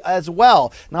Cowboy as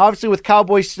well. Now, obviously, with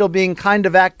Cowboy still being kind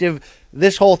of active,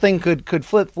 this whole thing could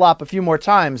flip-flop a few more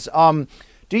times.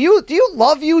 Do you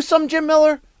love some Jim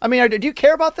Miller? I mean, do you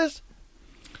care about this?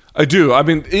 I do. I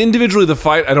mean, individually, the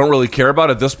fight, I don't really care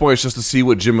about. At this point, it's just to see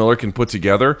what Jim Miller can put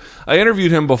together. I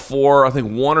interviewed him before, I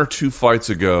think 1 or 2 fights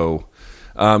ago,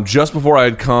 just before I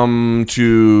had come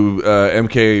to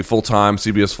MK full-time,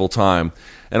 CBS full-time.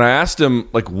 And I asked him,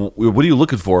 what are you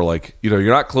looking for? You're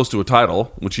not close to a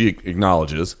title, which he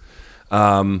acknowledges.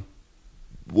 Why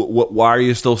are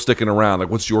you still sticking around?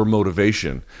 What's your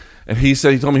motivation? And he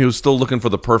told me he was still looking for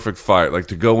the perfect fight,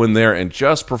 to go in there and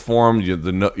just perform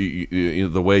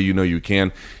the way you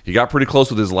can. He got pretty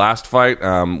close with his last fight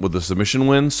with the submission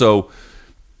win, so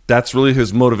that's really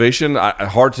his motivation.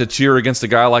 Hard to cheer against a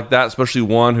guy like that, especially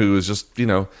one who is just,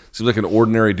 seems like an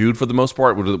ordinary dude for the most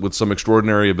part with some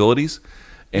extraordinary abilities.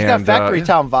 He's got Factory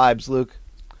Town vibes, Luke.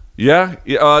 Yeah,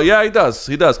 he does.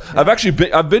 Yeah.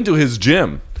 I've been to his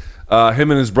gym.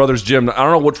 Him and his brother's gym. I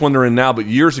don't know which one they're in now, but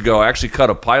years ago I actually cut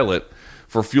a pilot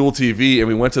for Fuel TV, and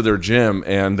we went to their gym,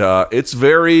 and it's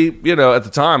very, at the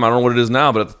time, I don't know what it is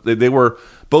now, but they were,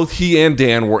 both he and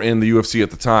Dan were in the UFC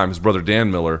at the time, his brother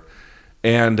Dan Miller,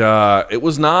 and it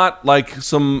was not like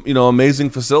some, amazing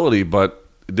facility, but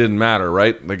it didn't matter,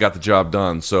 right? They got the job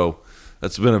done, so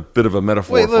that's been a bit of a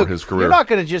metaphor for his career. You're not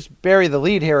going to just bury the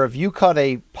lead here. If you cut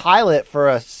a pilot for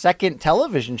a second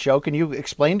television show, can you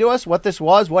explain to us what this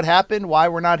was, what happened, why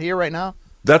we're not here right now?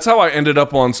 That's how I ended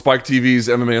up on Spike TV's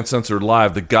MMA Uncensored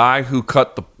Live. The guy who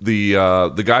cut the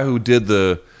guy who did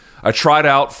I tried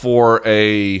out for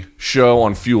a show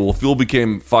on Fuel. Fuel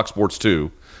became Fox Sports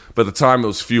 2. But at the time it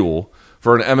was Fuel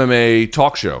for an MMA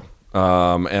talk show.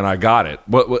 And I got it.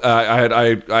 But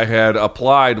I had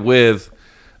applied with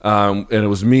and it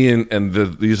was me and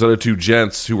these other 2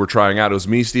 gents who were trying out. It was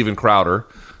me, Steven Crowder,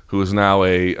 who is now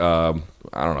I don't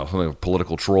know, something of a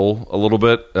political troll a little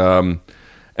bit,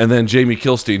 and then Jamie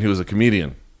Kilstein, who is a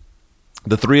comedian.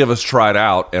 The 3 of us tried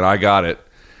out, and I got it.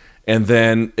 And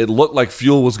then it looked like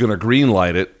Fuel was going to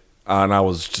greenlight it, and I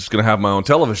was just going to have my own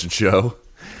television show.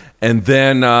 And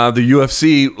then the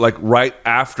UFC, right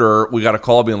after we got a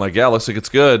call being like, yeah, looks like it's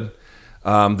good, the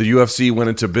UFC went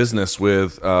into business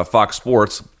with Fox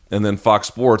Sports, and then Fox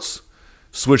Sports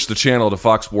switched the channel to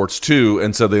Fox Sports 2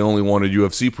 and said they only wanted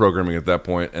UFC programming at that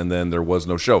point, and then there was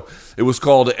no show. It was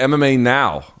called MMA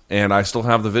Now, and I still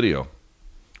have the video.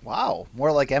 Wow,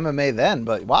 more like MMA then,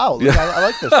 but wow, look, yeah. I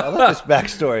like this. I like this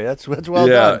backstory. That's well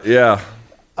done. Yeah.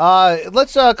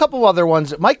 Let's a couple other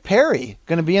ones. Mike Perry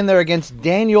going to be in there against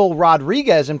Daniel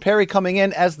Rodriguez, and Perry coming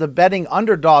in as the betting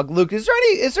underdog. Luke, is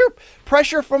there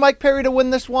pressure for Mike Perry to win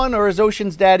this one, or is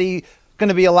Ocean's Daddy going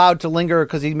to be allowed to linger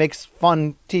because he makes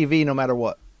fun TV no matter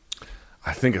what?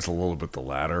 I think it's a little bit the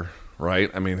latter, right?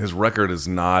 I mean, his record is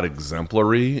not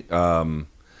exemplary.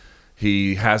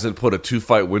 He hasn't put a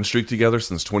 2-fight win streak together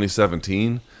since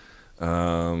 2017,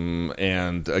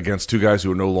 and against 2 guys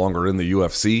who are no longer in the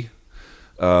UFC.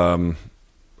 I've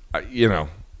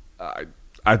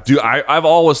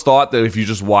always thought that if you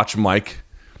just watch Mike,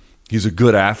 he's a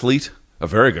good athlete, a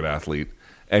very good athlete,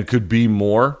 and could be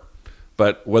more.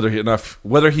 But whether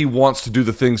he wants to do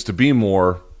the things to be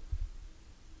more,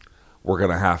 we're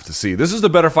gonna have to see. This is the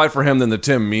better fight for him than the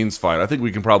Tim Means fight. I think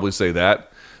we can probably say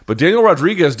that. But Daniel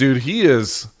Rodriguez, dude, he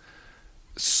is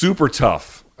super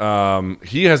tough.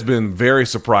 He has been very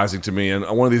surprising to me, and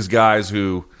one of these guys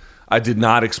who I did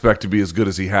not expect to be as good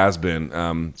as he has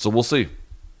been. So we'll see.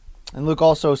 And Luke,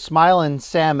 also smiling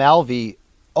Sam Alvey,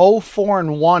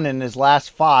 0-4-1 in his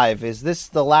last 5. Is this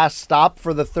the last stop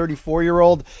for the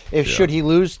 34-year-old? Should he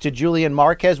lose to Julian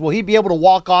Marquez, will he be able to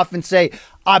walk off and say,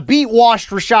 I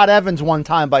washed Rashad Evans one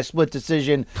time by split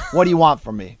decision. What do you want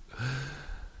from me?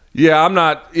 Yeah, I'm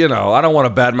not, I don't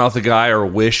want to badmouth the guy or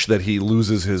wish that he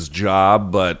loses his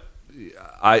job, but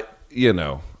I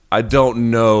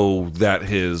don't know that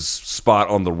his spot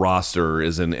on the roster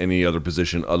is in any other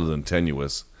position other than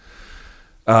tenuous.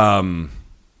 Yeah,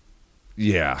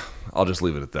 I'll just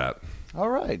leave it at that. All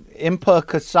right. Impa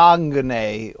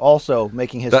Kasangane also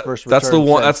making his first return. That's the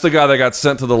one. That's the guy that got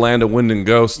sent to the land of wind and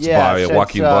ghosts by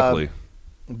Joaquin Buckley.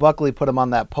 Buckley put him on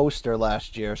that poster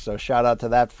last year, so shout out to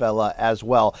that fella as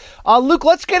well. Luke,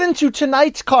 let's get into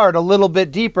tonight's card a little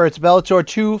bit deeper. It's Bellator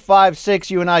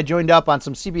 256. You and I joined up on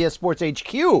some CBS Sports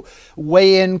HQ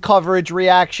weigh-in coverage,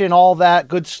 reaction, all that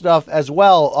good stuff as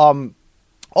well.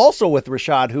 Also with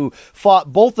Rashad, who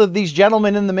fought both of these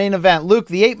gentlemen in the main event. Luke,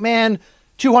 the 8-man,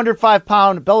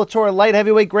 205-pound Bellator Light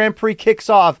Heavyweight Grand Prix kicks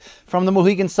off from the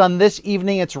Mohegan Sun this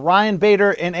evening. It's Ryan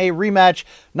Bader in a rematch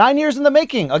 9 years in the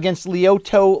making against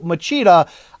Lyoto Machida.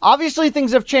 Obviously,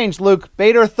 things have changed, Luke.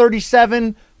 Bader,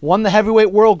 37, won the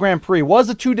Heavyweight World Grand Prix, was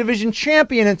a two-division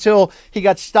champion until he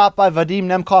got stopped by Vadim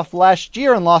Nemkov last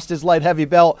year and lost his light heavy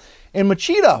belt. And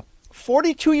Machida,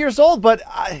 42 years old, but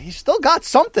he's still got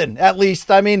something, at least.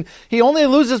 I mean, he only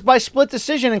loses by split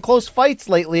decision in close fights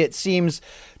lately, it seems.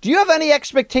 Do you have any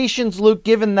expectations, Luke,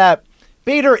 given that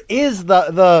Bader is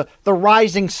the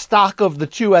rising stock of the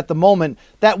two at the moment,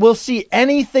 that we'll see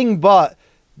anything but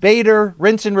Bader,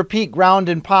 rinse and repeat, ground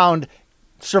and pound,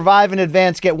 survive and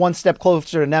advance, get one step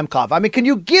closer to Nemkov? I mean, can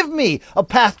you give me a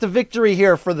path to victory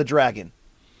here for the Dragon?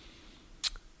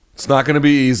 It's not going to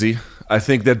be easy. I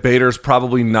think that Bader's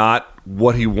probably not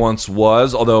what he once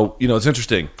was, although, it's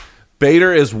interesting.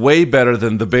 Bader is way better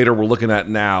than the Bader we're looking at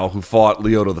now, who fought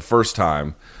Lyoto the first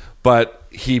time, but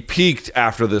he peaked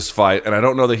after this fight, and I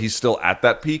don't know that he's still at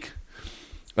that peak,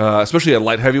 especially at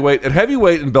light heavyweight. At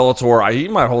heavyweight in Bellator, he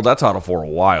might hold that title for a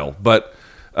while, but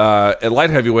at light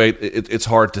heavyweight, it's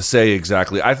hard to say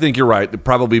exactly. I think you're right.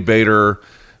 Probably Bader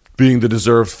being the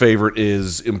deserved favorite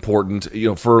is important.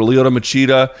 For Lyoto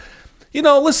Machida,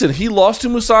 listen, he lost to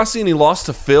Mousasi and he lost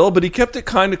to Phil, but he kept it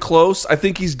kind of close. I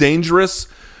think he's dangerous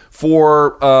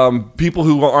for people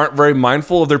who aren't very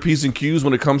mindful of their P's and Q's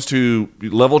when it comes to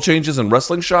level changes and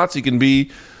wrestling shots. He can be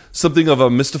something of a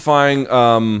mystifying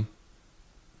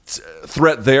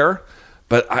threat there.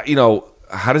 But,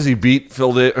 how does he beat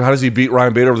How does he beat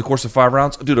Ryan Bader over the course of 5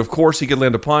 rounds? Dude, of course he can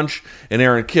land a punch, an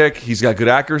errant kick. He's got good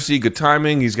accuracy, good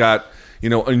timing. He's got,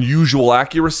 unusual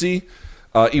accuracy,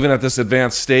 even at this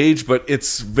advanced stage. But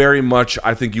it's very much,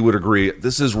 I think you would agree,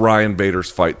 this is Ryan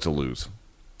Bader's fight to lose.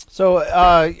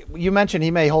 So you mentioned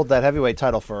he may hold that heavyweight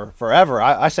title for forever.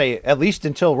 I say at least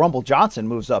until Rumble Johnson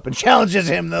moves up and challenges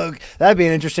him, though. That'd be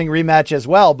an interesting rematch as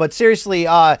well. But seriously,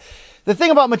 the thing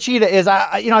about Machida is,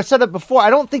 I've said it before, I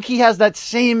don't think he has that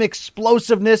same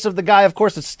explosiveness of the guy, of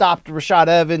course, that stopped Rashad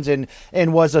Evans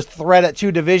and was a threat at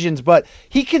two divisions, but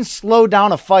he can slow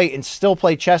down a fight and still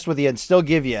play chess with you and still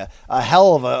give you a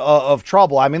hell of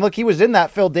trouble. I mean, look, he was in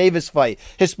that Phil Davis fight.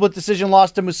 His split decision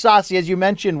loss to Mousasi, as you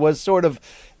mentioned, was sort of,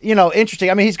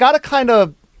 interesting. I mean, he's got to kind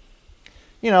of,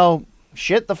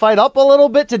 shit the fight up a little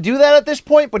bit to do that at this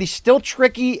point, but he's still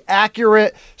tricky,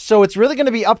 accurate. So it's really going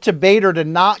to be up to Bader to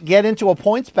not get into a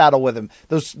points battle with him.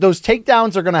 Those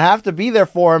takedowns are going to have to be there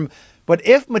for him. But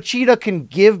if Machida can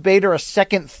give Bader a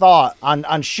second thought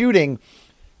on shooting,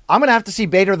 I'm going to have to see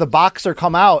Bader the boxer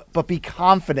come out, but be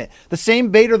confident. The same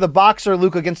Bader the boxer,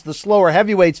 Luke, against the slower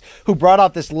heavyweights, who brought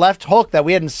out this left hook that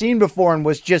we hadn't seen before and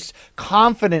was just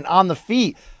confident on the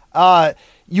feet.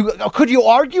 Could you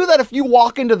argue that if you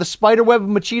walk into the spiderweb of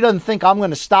Machida and think, I'm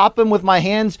going to stop him with my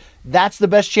hands, that's the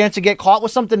best chance to get caught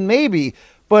with something? Maybe.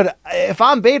 But if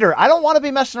I'm Bader, I don't want to be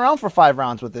messing around for 5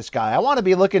 rounds with this guy. I want to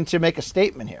be looking to make a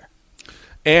statement here.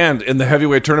 And in the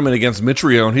heavyweight tournament against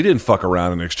Mitrione, he didn't fuck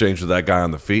around in exchange with that guy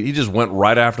on the feet. He just went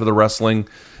right after the wrestling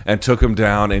and took him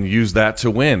down and used that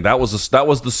to win. That was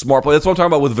the smart play. That's what I'm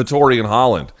talking about with Vettori and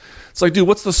Holland. It's like, dude,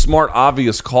 what's the smart,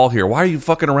 obvious call here? Why are you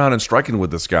fucking around and striking with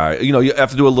this guy? You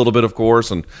have to do a little bit, of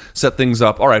course, and set things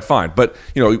up. All right, fine. But,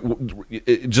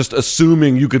 just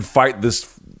assuming you could fight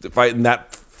in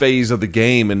that phase of the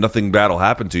game and nothing bad will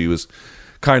happen to you is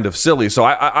kind of silly. So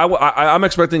I'm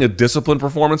expecting a disciplined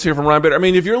performance here from Ryan Bader. I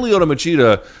mean, if you're Lyoto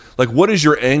Machida, like, what is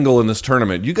your angle in this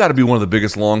tournament? You got to be one of the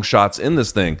biggest long shots in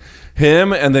this thing.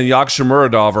 Him and then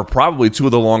Yagshimuradov are probably 2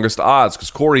 of the longest odds, because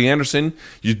Corey Anderson,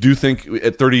 you do think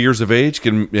at 30 years of age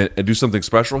can do something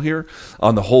special here.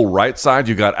 On the whole right side,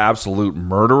 you got absolute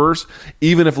murderers.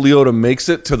 Even if Lyoto makes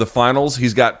it to the finals,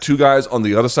 he's got 2 guys on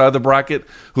the other side of the bracket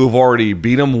who have already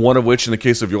beat him, one of which, in the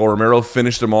case of Yoel Romero,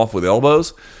 finished him off with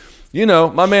elbows.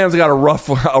 My man's got a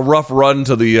rough run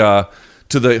to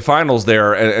the finals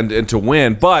there and to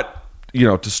win. But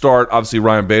to start, obviously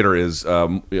Ryan Bader is,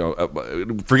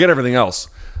 forget everything else.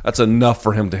 That's enough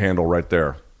for him to handle right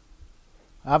there.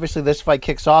 Obviously, this fight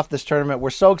kicks off this tournament.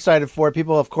 We're so excited for it.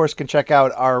 People, of course, can check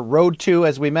out our Road to,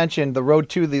 as we mentioned, the Road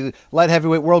to the Light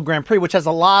Heavyweight World Grand Prix, which has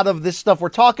a lot of this stuff we're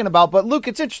talking about. But, Luke,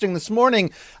 it's interesting. This morning,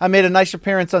 I made a nice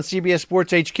appearance on CBS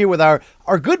Sports HQ with our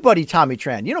good buddy Tommy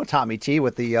Tran. You know Tommy T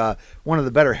with the one of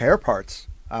the better hair parts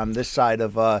on this side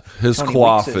of his Tony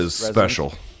coif Weeks' is residence.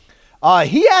 special.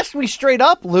 He asked me straight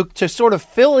up, Luke, to sort of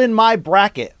fill in my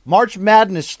bracket, March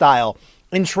Madness style,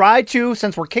 and try to,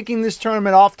 since we're kicking this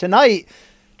tournament off tonight,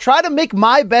 try to make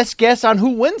my best guess on who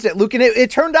wins it, Luke. And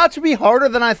it turned out to be harder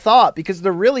than I thought because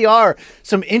there really are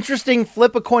some interesting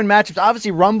flip-a-coin matchups. Obviously,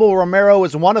 Rumble Romero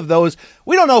is one of those.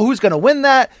 We don't know who's going to win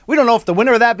that. We don't know if the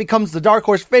winner of that becomes the dark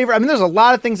horse favorite. I mean, there's a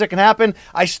lot of things that can happen.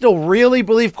 I still really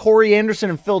believe Corey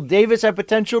Anderson and Phil Davis have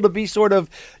potential to be sort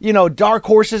of, dark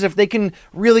horses if they can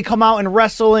really come out and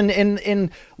wrestle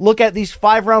and look at these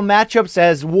 5-round matchups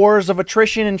as wars of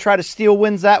attrition and try to steal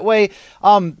wins that way.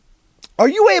 Are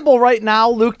you able right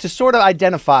now, Luke, to sort of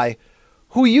identify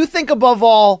who you think above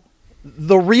all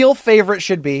the real favorite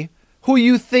should be, who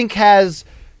you think has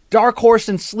dark horse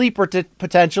and sleeper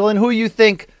potential, and who you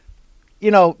think,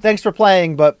 thanks for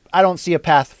playing, but I don't see a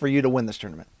path for you to win this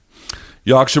tournament?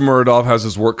 Yaksha Muradov has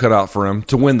his work cut out for him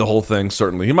to win the whole thing,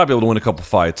 certainly. He might be able to win a couple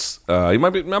fights. He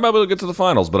might be able to get to the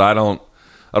finals, but I don't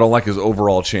like his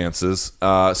overall chances.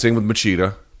 Same with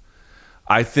Machida.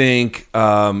 I think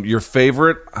your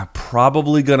favorite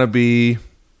probably going to be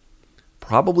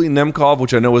Nemkov,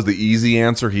 which I know is the easy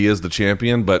answer. He is the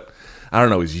champion, but I don't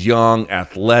know. He's young,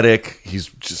 athletic. He's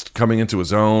just coming into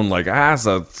his own.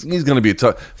 He's going to be a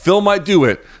tough. Phil might do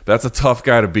it. That's a tough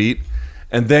guy to beat.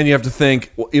 And then you have to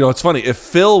think, it's funny. If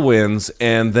Phil wins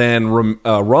and then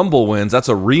Rumble wins, that's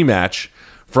a rematch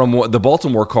from the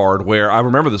Baltimore card where I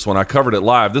remember this one. I covered it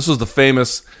live. This was the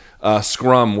famous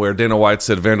scrum where Dana White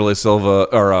said Vanderlei Silva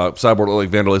or Cyborg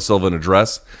looked like Vanderlei Silva in a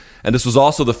dress, and this was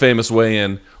also the famous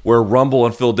weigh-in where Rumble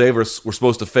and Phil Davis were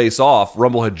supposed to face off.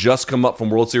 Rumble had just come up from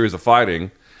World Series of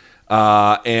Fighting,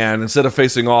 and instead of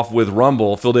facing off with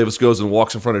Rumble, Phil Davis goes and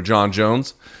walks in front of John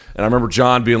Jones, and I remember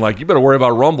John being like, "You better worry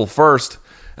about Rumble first,"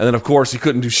 and then of course he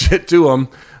couldn't do shit to him.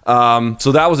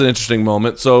 So that was an interesting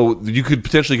moment. So you could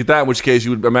potentially get that, in which case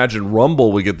you would imagine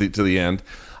Rumble would get to the end.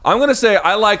 I'm going to say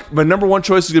I like my number one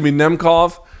choice is going to be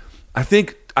Nemkov. I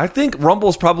think Rumble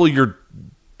is probably your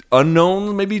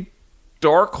unknown, maybe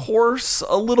dark horse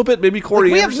a little bit. Maybe Corey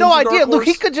Anderson's we have no idea. Look, Look,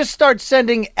 he could just start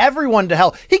sending everyone to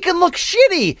hell. He can look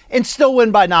shitty and still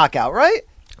win by knockout, right?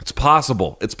 It's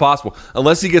possible.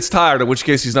 Unless he gets tired, in which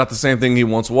case he's not the same thing he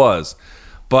once was.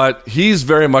 But he's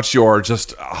very much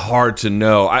just hard to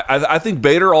know. I think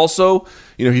Bader also,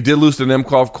 he did lose to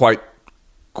Nemkov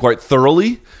quite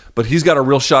thoroughly. But he's got a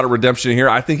real shot at redemption here.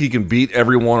 I think he can beat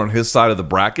everyone on his side of the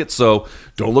bracket. So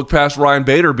don't look past Ryan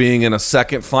Bader being in a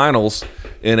second finals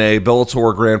in a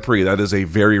Bellator Grand Prix. That is a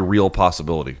very real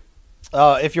possibility.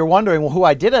 If you're wondering who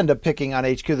I did end up picking on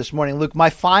HQ this morning, Luke, my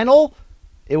final,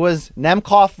 it was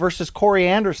Nemkov versus Corey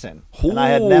Anderson. Ooh. And I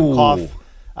had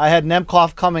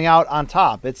Nemkov coming out on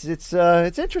top. It's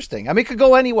interesting. I mean, it could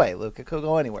go any way, Luke. It could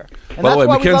go anywhere. And by the way,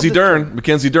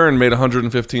 Mackenzie Dern made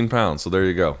 115 pounds. So there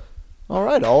you go. All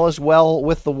right, all is well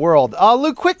with the world.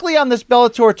 Luke, quickly on this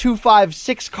Bellator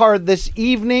 256 card this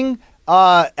evening,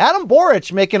 Adam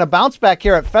Boric making a bounce back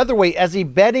here at featherweight as he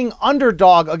betting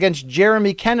underdog against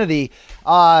Jeremy Kennedy.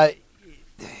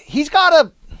 He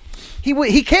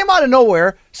came out of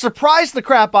nowhere, surprised the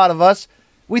crap out of us.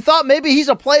 We thought maybe he's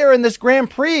a player in this Grand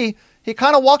Prix. He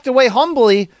kind of walked away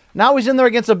humbly. Now he's in there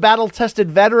against a battle-tested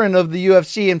veteran of the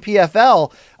UFC and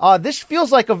PFL. This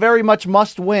feels like a very much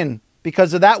must-win.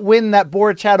 Because of that win that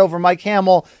Boric had over Mike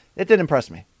Hamill, it did impress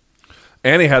me.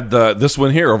 And he had this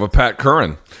win here over Pat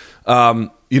Curran.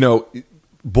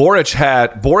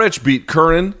 Boric beat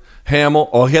Curran, Hamill.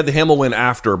 Oh, he had the Hamill win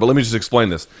after, but let me just explain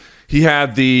this. He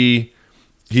had the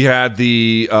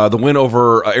win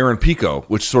over Aaron Pico,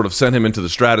 which sort of sent him into the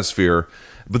stratosphere.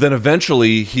 But then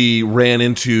eventually he ran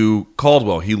into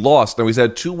Caldwell. He lost. Now he's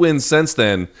had 2 wins since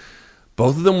then.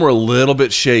 Both of them were a little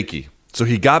bit shaky. So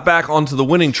he got back onto the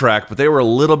winning track, but they were a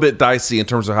little bit dicey in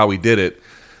terms of how he did it.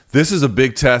 This is a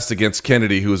big test against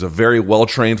Kennedy, who is a very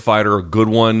well-trained fighter, a good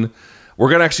one. We're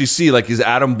going to actually see, he's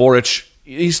Adam Boric.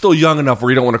 He's still young enough where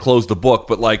you don't want to close the book,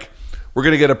 but, we're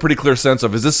going to get a pretty clear sense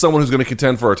of, is this someone who's going to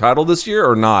contend for a title this year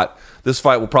or not? This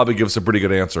fight will probably give us a pretty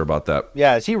good answer about that.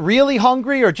 Yeah, is he really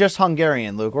hungry or just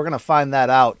Hungarian, Luke? We're going to find that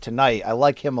out tonight. I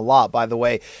like him a lot, by the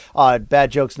way. Bad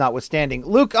jokes notwithstanding.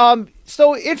 Luke,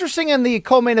 So interesting in the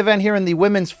co-main event here in the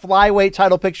women's flyweight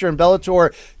title picture in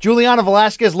Bellator. Juliana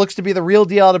Velasquez looks to be the real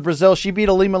deal out of Brazil. She beat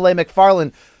Alimale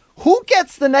McFarlane. Who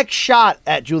gets the next shot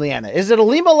at Juliana? Is it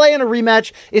Alimale in a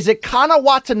rematch? Is it Kana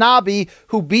Watanabe,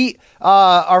 who beat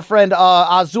our friend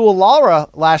Azul Lara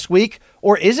last week?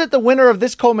 Or is it the winner of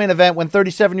this co-main event when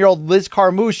 37-year-old Liz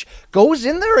Carmouche goes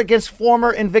in there against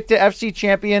former Invicta FC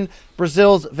champion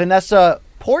Brazil's Vanessa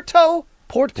Porto?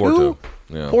 Porto.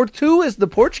 Yeah. Porto is the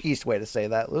Portuguese way to say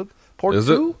that, Luke. Porto? Is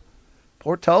it?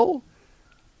 Porto?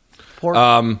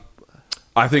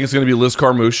 I think it's going to be Liz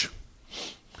Carmouche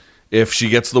if she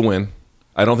gets the win.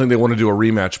 I don't think they want to do a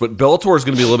rematch, but Bellator is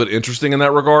going to be a little bit interesting in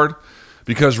that regard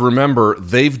because remember,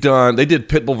 they did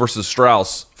Pitbull versus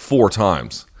Strauss 4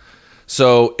 times.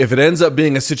 So if it ends up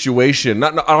being a situation,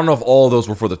 I don't know if all of those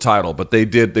were for the title, but they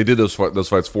did those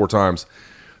fights 4 times.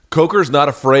 Coker's not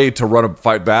afraid to run a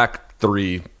fight back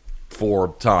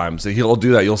 3-4 times. He'll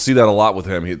do that. You'll see that a lot with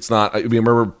him. It's not. I mean,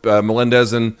 remember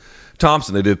Melendez and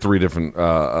Thompson? They did 3 different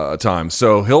times.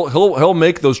 So he'll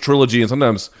make those trilogy and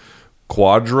sometimes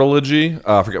quadrilogy.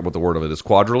 I forget what the word of it is.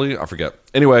 Quadrilogy. I forget.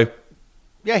 Anyway.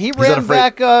 Yeah, he ran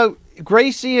back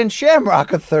Gracie and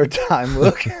Shamrock a 3rd time.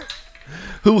 Luke.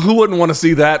 Who wouldn't want to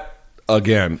see that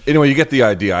again? Anyway, you get the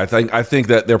idea. I think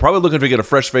that they're probably looking to get a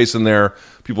fresh face in there.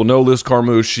 People know Liz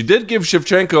Carmouche. She did give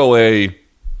Shevchenko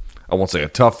I won't say a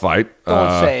tough fight.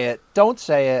 Don't say it. Don't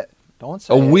say it.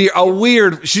 A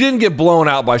weird. She didn't get blown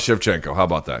out by Shevchenko. How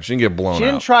about that? She didn't get blown out. She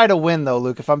didn't try to win though,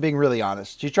 Luke. If I'm being really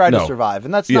honest, she tried to survive,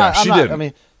 and that's not. She didn't. I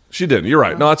mean, she didn't. You're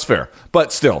right. No, that's fair.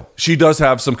 But still, she does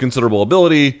have some considerable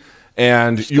ability,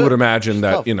 and you would imagine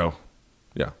that tough.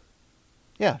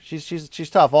 Yeah, she's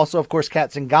tough. Also, of course,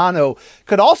 Kat Zingano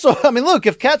could also. I mean, look,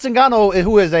 if Kat Zingano,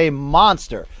 who is a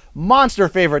monster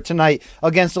favorite tonight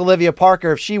against Olivia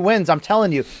Parker, if she wins, I'm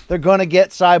telling you, they're going to get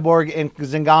Cyborg and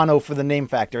Zingano for the name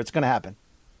factor. It's going to happen.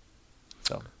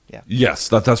 So, yeah. Yes,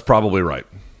 that's probably right.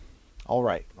 All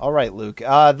right, Luke.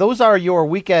 Those are your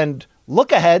weekend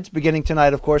look-aheads beginning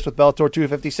tonight, of course, with Bellator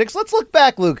 256. Let's look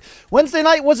back, Luke. Wednesday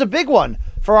night was a big one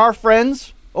for our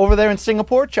friends over there in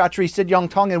Singapore. Chatri Sityong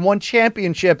Tong and One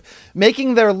Championship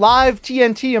making their live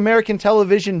TNT American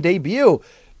television debut.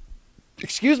 In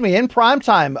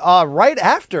primetime, right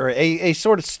after a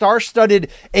sort of star-studded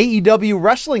AEW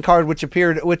wrestling card, which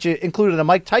included a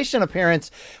Mike Tyson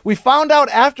appearance. We found out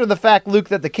after the fact, Luke,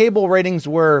 that the cable ratings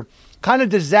were kind of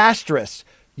disastrous.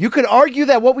 You could argue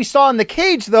that what we saw in the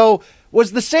cage, though,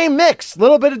 was the same mix. A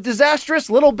little bit of disastrous,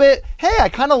 little bit, hey, I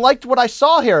kind of liked what I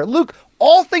saw here. Luke,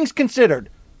 all things considered,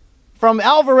 from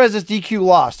Alvarez's DQ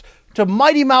loss to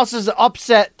Mighty Mouse's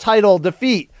upset title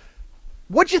defeat,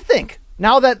 what'd you think?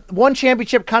 Now that One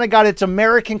Championship kind of got its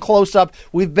American close-up,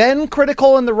 we've been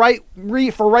critical in the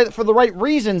for the right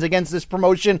reasons against this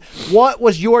promotion. What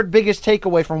was your biggest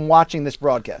takeaway from watching this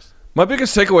broadcast? My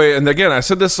biggest takeaway, and again, I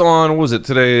said this on, what was it?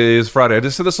 Today is Friday. I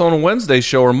just said this on a Wednesday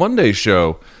show or Monday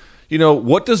show. You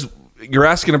know, you're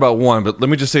asking about one, but let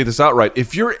me just say this outright.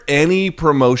 If you're any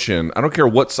promotion, I don't care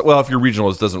if you're regional,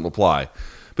 this doesn't apply.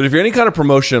 But if you're any kind of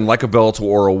promotion like a Bellator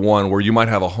or a One where you might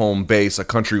have a home base, a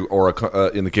country, or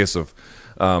in the case of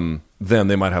them,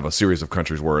 they might have a series of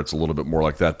countries where it's a little bit more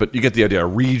like that. But you get the idea, a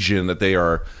region that they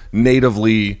are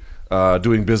natively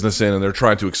doing business in and they're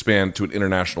trying to expand to an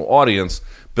international audience.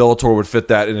 Bellator would fit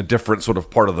that in a different sort of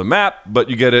part of the map, but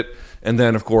you get it. And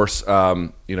then, of course,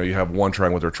 you have One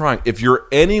trying what they're trying. If you're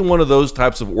any one of those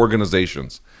types of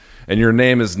organizations and your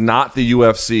name is not the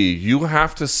UFC, you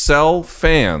have to sell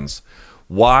fans.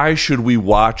 Why should we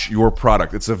watch your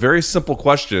product? It's a very simple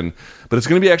question, but it's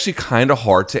going to be actually kind of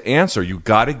hard to answer. You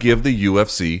got to give the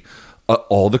UFC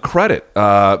all the credit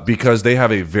because they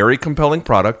have a very compelling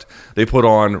product. They put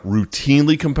on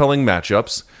routinely compelling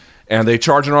matchups, and they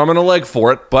charge an arm and a leg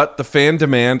for it, but the fan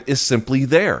demand is simply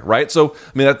there, right? So,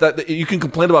 I mean, that you can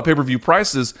complain about pay-per-view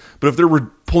prices, but if they're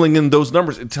pulling in those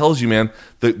numbers, it tells you, man,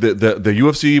 the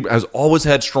UFC has always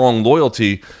had strong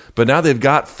loyalty, but now they've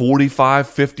got 45,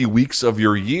 50 weeks of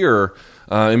your year,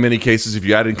 in many cases, if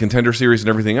you add in Contender Series and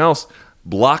everything else,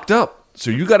 blocked up.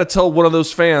 So you got to tell one of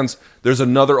those fans there's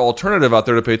another alternative out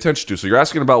there to pay attention to. So you're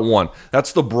asking about One.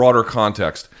 That's the broader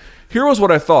context. Here was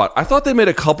what I thought. I thought they made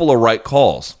a couple of right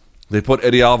calls. They put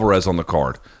Eddie Alvarez on the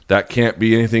card. That can't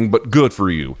be anything but good for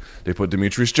you. They put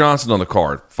Demetrius Johnson on the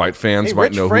card. Fight fans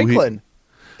might know Franklin.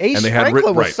 who he... Ace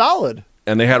Franklin was solid.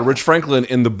 And they had Rich Franklin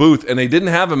in the booth, and they didn't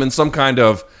have him in some kind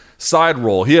of side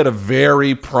role. He had a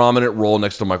very prominent role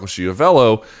next to Michael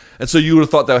Schiavello, and so you would have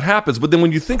thought that happens. But then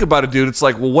when you think about it, dude, it's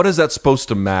like, well, what is that supposed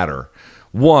to matter?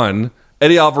 One,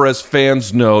 Eddie Alvarez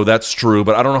fans know that's true,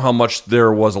 but I don't know how much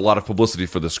there was a lot of publicity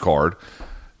for this card.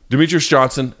 Demetrius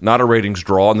Johnson, not a ratings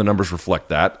draw, and the numbers reflect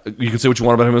that. You can say what you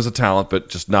want about him as a talent, but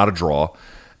just not a draw.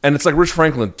 And it's like Rich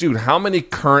Franklin, dude, how many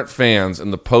current fans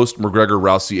in the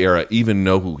post-McGregor-Rousey era even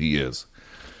know who he is?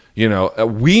 You know,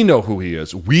 we know who he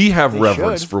is. We have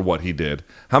reverence for what he did.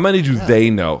 How many do they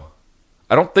know?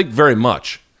 I don't think very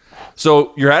much.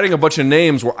 So you're adding a bunch of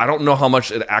names where I don't know how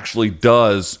much it actually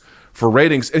does for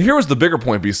ratings. And here was the bigger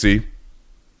point, BC.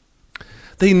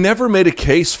 They never made a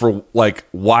case for like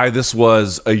why this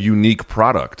was a unique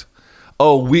product.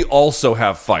 Oh, we also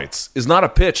have fights is not a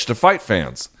pitch to fight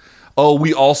fans. Oh,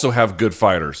 we also have good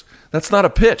fighters. That's not a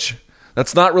pitch.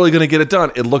 That's not really going to get it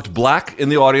done. It looked black in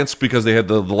the audience because they had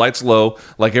the lights low,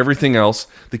 like everything else.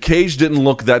 The cage didn't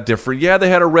look that different. Yeah, they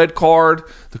had a red card.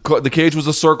 The cage was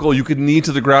a circle. You could knee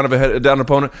to the ground of a head-down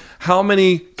opponent. How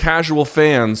many casual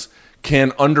fans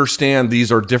can understand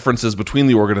these are differences between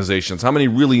the organizations? How many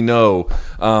really know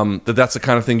that that's the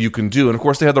kind of thing you can do? And, of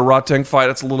course, they had the Rodtang fight.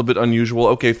 That's a little bit unusual.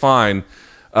 Okay, fine.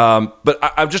 But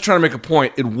I'm just trying to make a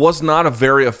point. It was not a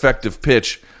very effective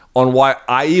pitch on why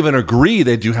I even agree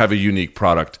they do have a unique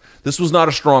product. This was not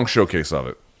a strong showcase of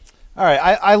it. All right,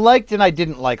 I liked and I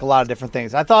didn't like a lot of different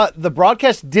things. I thought the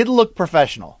broadcast did look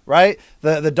professional, right?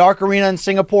 The dark arena in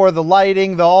Singapore, the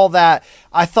lighting, all that.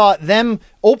 I thought them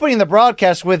opening the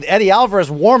broadcast with Eddie Alvarez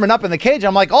warming up in the cage,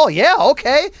 I'm like, oh, yeah,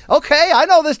 okay, I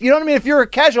know this. You know what I mean? If you're a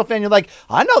casual fan, you're like,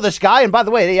 I know this guy. And by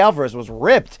the way, Eddie Alvarez was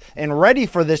ripped and ready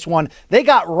for this one. They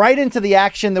got right into the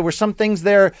action. There were some things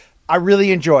there I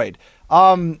really enjoyed.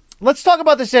 Let's talk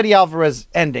about this Eddie Alvarez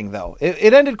ending, though.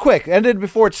 It ended quick. It ended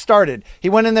before it started. He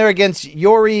went in there against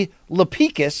Yuri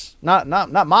Lipinets,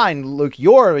 not mine, Luke,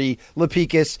 Yuri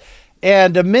Lipinets,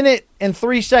 and a minute and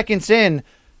 3 seconds in,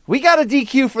 we got a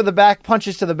DQ for the back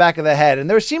punches to the back of the head. And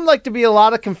there seemed like to be a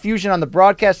lot of confusion on the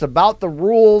broadcast about the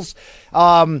rules.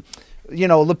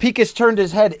 Lipinets turned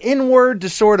his head inward to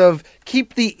sort of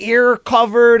keep the ear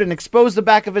covered and expose the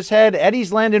back of his head.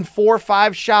 Eddie's landing 4 or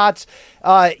 5 shots.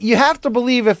 You have to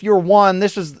believe if you're one,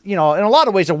 this was, in a lot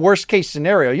of ways a worst case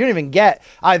scenario. You don't even get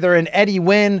either an Eddie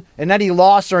win, an Eddie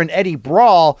loss, or an Eddie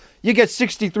brawl. You get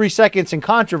 63 seconds in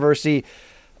controversy.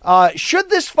 Should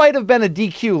this fight have been a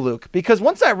DQ, Luke? Because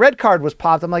once that red card was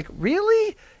popped, I'm like,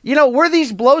 really? Were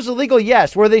these blows illegal?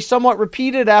 Yes. Were they somewhat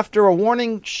repeated after a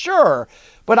warning? Sure.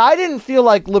 But I didn't feel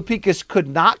like Lipinets could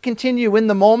not continue in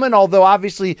the moment, although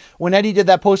obviously when Eddie did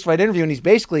that post-fight interview and he's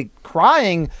basically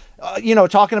crying,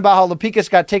 talking about how Lipinets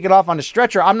got taken off on a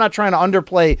stretcher, I'm not trying to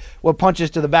underplay what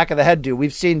punches to the back of the head do.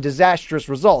 We've seen disastrous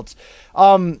results.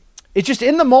 It's just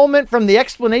in the moment from the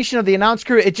explanation of the announce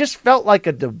crew, it just felt like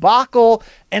a debacle,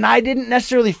 and I didn't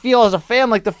necessarily feel as a fan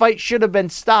like the fight should have been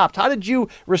stopped. How did you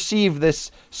receive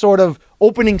this sort of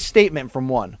opening statement from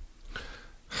one?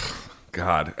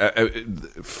 God,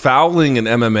 fouling in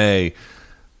MMA,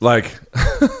 like,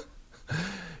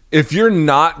 if you're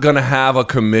not going to have a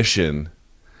commission,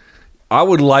 I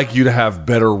would like you to have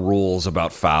better rules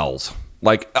about fouls.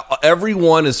 Like,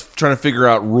 everyone is trying to figure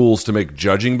out rules to make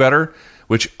judging better,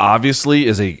 which obviously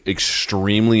is a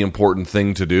extremely important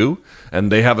thing to do. And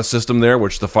they have a system there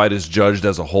which the fight is judged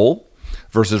as a whole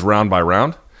versus round by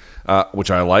round,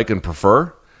 which I like and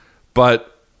prefer. But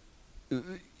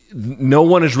no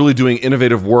one is really doing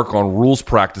innovative work on rules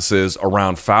practices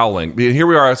around fouling. Here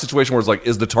we are in a situation where it's like,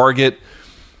 is the target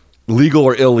legal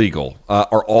or illegal?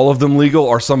 Are all of them legal?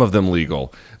 Are some of them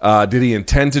legal? Did he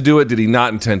intend to do it? Did he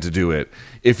not intend to do it?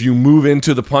 If you move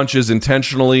into the punches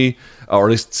intentionally, or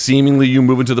at least seemingly you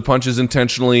move into the punches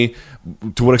intentionally,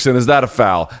 to what extent is that a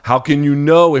foul? How can you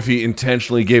know if he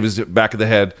intentionally gave his back of the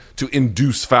head to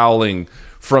induce fouling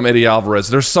from Eddie Alvarez?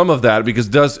 There's some of that because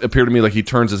it does appear to me like he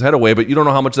turns his head away, but you don't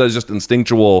know how much of that is just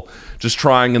instinctual, just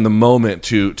trying in the moment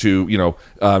to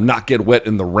not get wet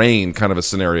in the rain kind of a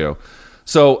scenario.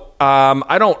 So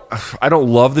I don't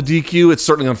love the DQ. It's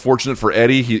certainly unfortunate for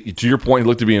Eddie. To your point, he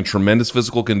looked to be in tremendous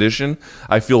physical condition.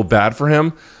 I feel bad for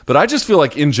him, but I just feel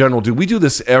like in general, dude, we do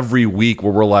this every week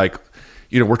where we're like,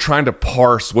 we're trying to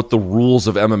parse what the rules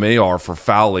of MMA are for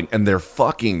fouling, and they're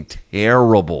fucking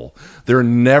terrible. They're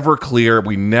never clear.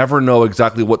 We never know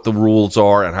exactly what the rules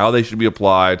are and how they should be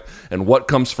applied and what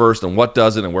comes first and what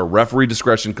doesn't and where referee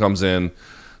discretion comes in.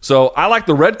 So I like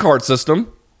the red card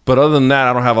system, but other than that,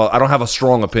 I don't have a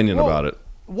strong opinion about it.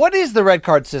 What is the red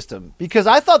card system? Because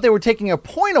I thought they were taking a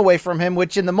point away from him,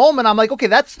 which in the moment I'm like, okay,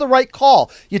 that's the right call.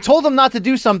 You told him not to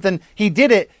do something. He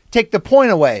did it. Take the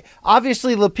point away.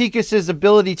 Obviously, Lipinets'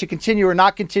 ability to continue or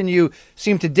not continue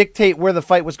seemed to dictate where the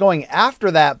fight was going after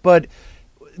that. But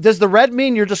does the red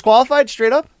mean you're disqualified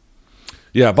straight up?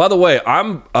 Yeah, by the way,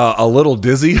 I'm a little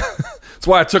dizzy. That's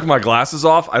why I took my glasses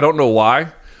off. I don't know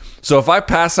why. So if I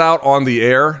pass out on the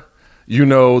air, you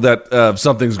know that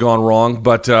something's gone wrong.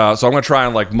 But so I'm going to try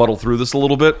and like muddle through this a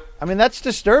little bit. I mean, that's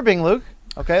disturbing, Luke.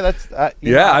 Okay, that's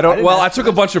yeah. I took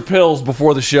a bunch of pills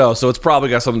before the show, so it's probably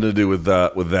got something to do with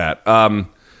that.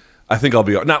 I think I'll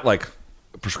be not like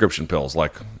prescription pills,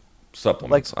 like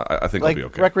supplements. I think I'll be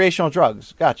okay. Recreational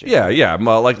drugs. Gotcha. Yeah.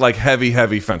 Like heavy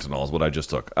fentanyl is what I just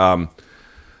took.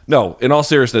 No, in all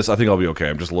seriousness, I think I'll be okay.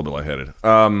 I'm just a little bit lightheaded.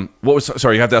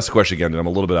 Sorry, you have to ask the question again, and I'm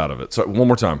a little bit out of it. So one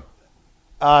more time.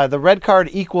 The red card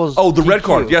equals. Oh, the red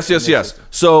card. Yes.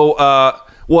 So,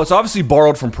 it's obviously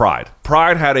borrowed from Pride.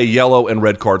 Pride had a yellow and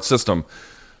red card system.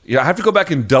 Yeah, I have to go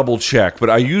back and double check, but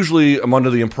I usually am under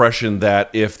the impression that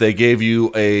if they gave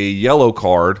you a yellow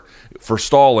card for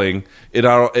stalling,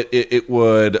 it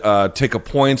would take a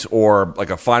point or like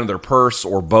a fine of their purse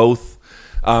or both,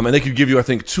 and they could give you, I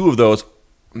think, 2 of those.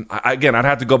 Again, I'd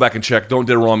have to go back and check. Don't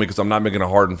did it on me because I'm not making a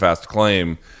hard and fast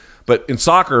claim. But in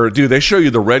soccer, dude, they show you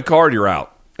the red card, you're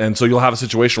out. And so you'll have a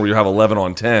situation where you have 11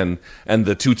 on 10, and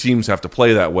the 2 teams have to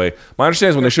play that way. My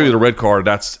understanding is when they show you the red card,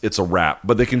 it's a wrap.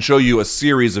 But they can show you a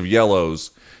series of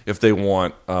yellows if they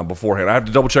want beforehand. I have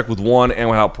to double check with one and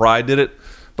how Pride did it.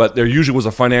 But there usually was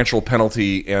a financial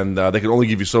penalty, and they could only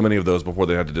give you so many of those before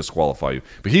they had to disqualify you.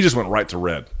 But he just went right to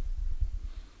red.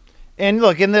 And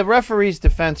look, in the referee's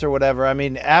defense or whatever, I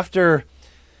mean, after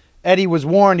Eddie was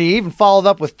warned, he even followed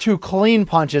up with 2 clean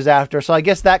punches after. So I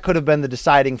guess that could have been the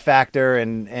deciding factor.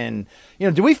 And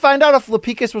did we find out if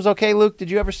Lipinets was okay, Luke?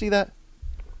 Did you ever see that?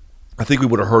 I think we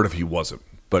would have heard if he wasn't,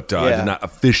 but I did not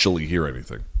officially hear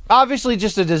anything. Obviously,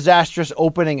 just a disastrous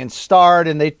opening and start,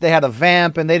 and they had a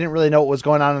vamp, and they didn't really know what was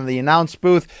going on in the announce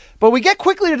booth. But we get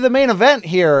quickly to the main event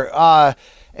here.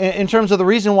 In terms of the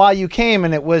reason why you came,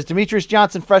 and it was Demetrious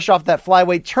Johnson fresh off that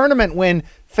flyweight tournament win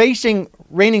facing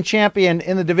reigning champion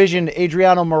in the division,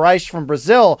 Adriano Moraes from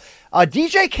Brazil.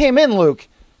 DJ came in, Luke,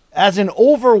 as an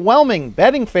overwhelming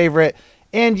betting favorite.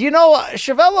 And,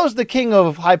 Chevello's the king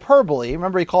of hyperbole.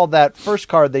 Remember he called that first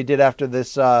card they did after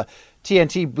this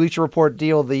TNT Bleacher Report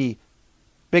deal the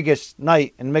biggest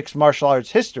night in mixed martial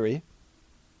arts history.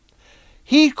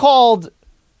 He called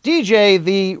DJ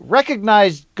the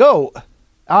recognized GOAT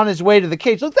on his way to the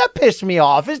cage. Look, that pissed me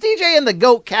off. Is DJ in the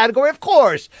GOAT category? Of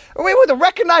course. We with a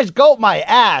recognized GOAT, my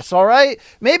ass, all right?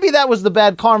 Maybe that was the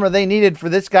bad karma they needed for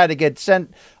this guy to get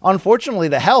sent, unfortunately,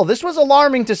 to hell. This was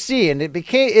alarming to see, and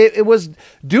it was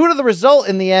due to the result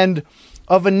in the end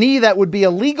of a knee that would be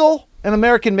illegal in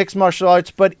American mixed martial arts,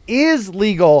 but is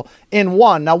legal in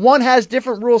one. Now, one has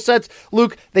different rule sets.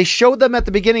 Luke, they showed them at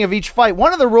the beginning of each fight.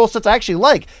 One of the rule sets I actually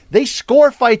like. They score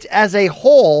fights as a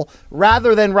whole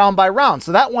rather than round by round.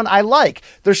 So that one I like.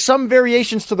 There's some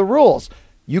variations to the rules.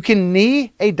 You can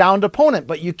knee a downed opponent,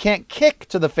 but you can't kick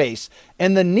to the face.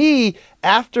 And the knee,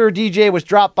 after DJ was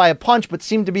dropped by a punch but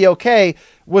seemed to be okay,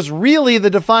 was really the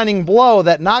defining blow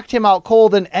that knocked him out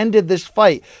cold and ended this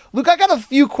fight. Luke, I got a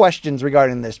few questions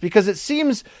regarding this because it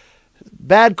seems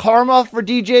bad karma for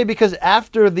DJ because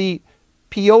after the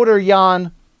Piotr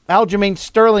Jan Aljamain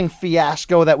Sterling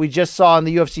fiasco that we just saw in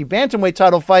the UFC bantamweight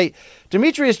title fight,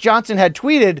 Demetrious Johnson had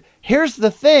tweeted, "Here's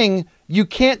the thing, you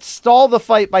can't stall the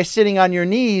fight by sitting on your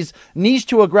knees. Knees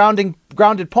to a grounded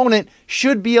opponent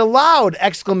should be allowed!"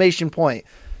 Exclamation point.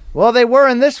 Well, they were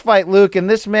in this fight, Luke, and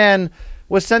this man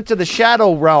was sent to the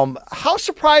shadow realm. How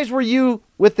surprised were you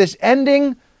with this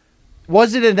ending?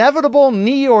 Was it inevitable,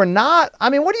 knee or not? I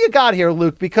mean, what do you got here,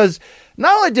 Luke? Because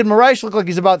not only did Moraes look like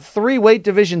he's about 3 weight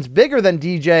divisions bigger than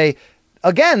DJ,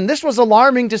 again, this was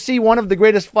alarming to see one of the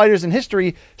greatest fighters in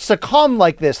history succumb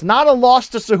like this. Not a loss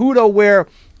to Cejudo where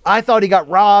I thought he got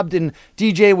robbed and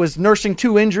DJ was nursing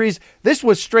 2 injuries. This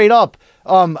was straight up,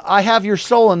 I have your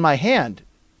soul in my hand,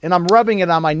 and I'm rubbing it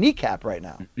on my kneecap right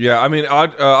now. Yeah, I mean,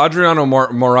 Adriano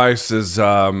Moraes is,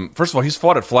 first of all, he's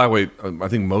fought at flyweight, I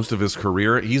think, most of his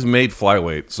career. He's made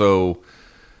flyweight, so,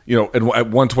 at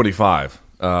 125.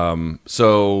 I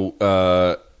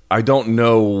don't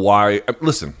know why.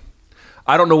 Listen,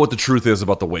 I don't know what the truth is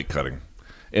about the weight cutting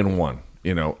in one.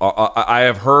 I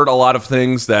have heard a lot of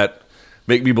things that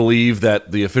make me believe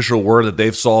that the official word that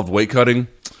they've solved weight cutting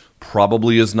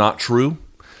probably is not true.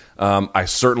 I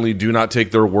certainly do not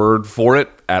take their word for it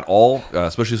at all,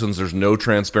 especially since there's no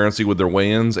transparency with their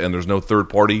weigh-ins and there's no third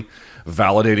party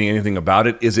validating anything about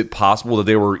it. Is it possible that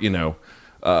they were,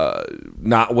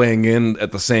 not weighing in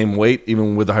at the same weight,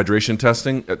 even with the hydration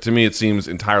testing? To me, it seems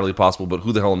entirely possible, but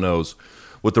who the hell knows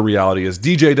what the reality is.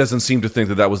 DJ doesn't seem to think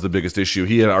that was the biggest issue.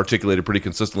 He had articulated pretty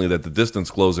consistently that the distance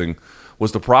closing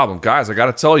was the problem. Guys, I got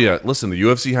to tell you, listen, the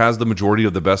UFC has the majority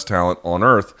of the best talent on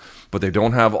earth, but they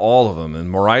don't have all of them. And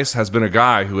Moraes has been a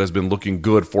guy who has been looking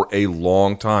good for a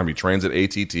long time. He trains at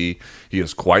ATT. He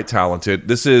is quite talented.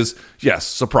 This is, yes,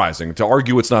 surprising. To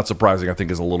argue it's not surprising, I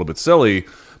think, is a little bit silly.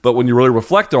 But when you really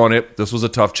reflect on it, this was a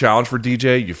tough challenge for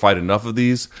DJ. You fight enough of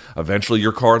these, eventually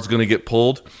your card's going to get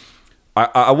pulled.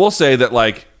 I will say that,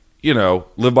 like, you know,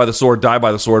 live by the sword, die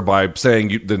by the sword by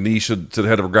saying the knee to the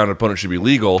head of a grounded opponent should be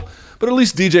legal. But at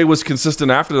least DJ was consistent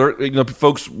after. You know,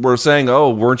 folks were saying, "Oh,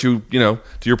 weren't you?" You know,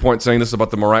 to your point, saying this about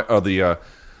the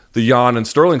Jan and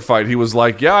Sterling fight. He was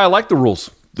like, "Yeah, I like the rules.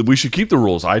 We should keep the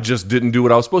rules. I just didn't do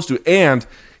what I was supposed to." And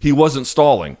he wasn't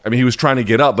stalling. I mean, he was trying to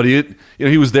get up, but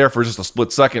he was there for just a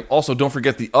split second. Also, don't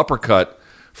forget the uppercut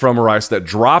from Moraes that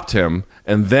dropped him,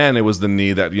 and then it was the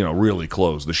knee that, you know, really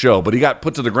closed the show. But he got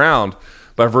put to the ground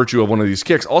by virtue of one of these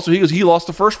kicks. Also, he lost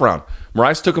the first round.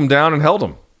 Moraes took him down and held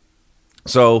him.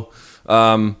 So,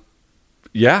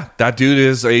 yeah, that dude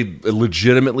is a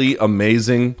legitimately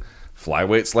amazing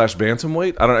flyweight /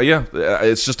 bantamweight. I don't know. Yeah,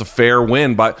 it's just a fair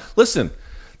win. But listen,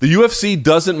 the UFC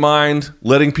doesn't mind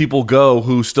letting people go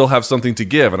who still have something to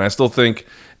give, and I still think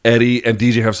Eddie and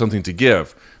DJ have something to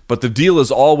give. But the deal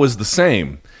is always the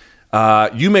same.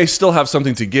 You may still have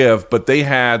something to give, but they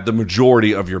had the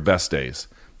majority of your best days.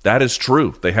 That is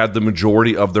true. They had the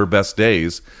majority of their best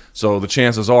days. So the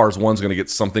chances are one's going to get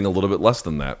something a little bit less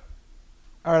than that.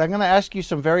 All right, I'm going to ask you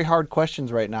some very hard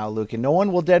questions right now, Luke, and no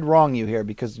one will dead wrong you here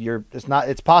because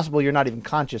it's possible you're not even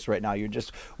conscious right now. You're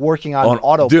just working on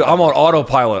autopilot. Dude, I'm on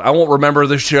autopilot. I won't remember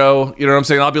the show. You know what I'm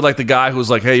saying? I'll be like the guy who's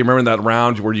like, "Hey, you remember that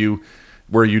round where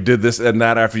you did this and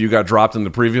that after you got dropped in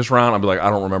the previous round?" I'll be like, "I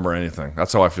don't remember anything."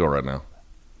 That's how I feel right now.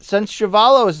 Since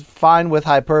Chuvalo is fine with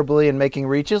hyperbole and making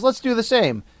reaches, let's do the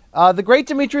same. The great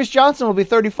Demetrius Johnson will be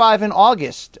 35 in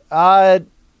August.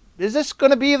 Is this going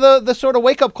to be the sort of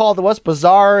wake-up call to us,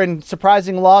 bizarre and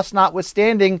surprising loss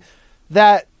notwithstanding,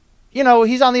 that, you know,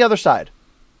 he's on the other side?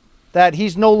 That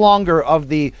he's no longer of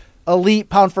the elite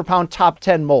pound-for-pound top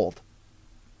 10 mold?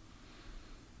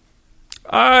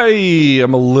 I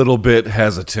am a little bit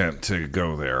hesitant to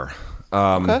go there.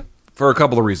 Okay. For a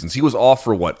couple of reasons. He was off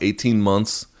for, 18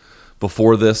 months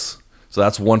before this? So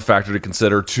that's one factor to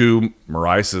consider. Two,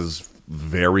 Moraes is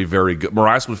very, very good.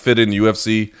 Moraes would fit in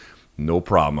UFC, no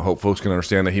problem. I hope folks can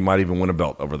understand that he might even win a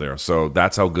belt over there. So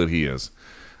that's how good he is.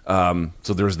 So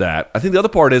there's that. I think the other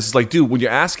part is like, dude, when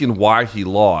you're asking why he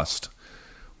lost,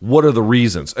 what are the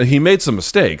reasons? And he made some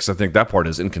mistakes. I think that part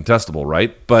is incontestable,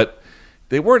 right? But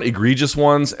they weren't egregious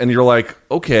ones. And you're like,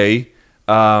 okay,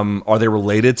 are they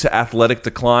related to athletic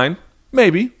decline?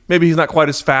 Maybe. Maybe he's not quite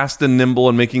as fast and nimble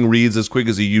and making reads as quick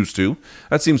as he used to.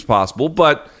 That seems possible.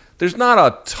 But there's not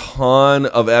a ton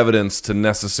of evidence to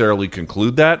necessarily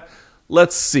conclude that.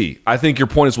 Let's see. I think your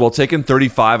point is well taken.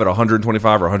 35 at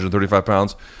 125 or 135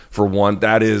 pounds for one.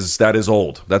 That is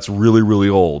old. That's really, really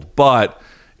old. But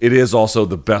it is also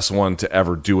the best one to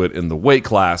ever do it in the weight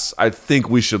class. I think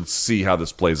we should see how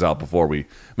this plays out before we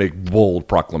make bold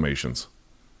proclamations.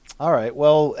 All right.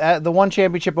 Well, the One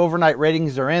Championship overnight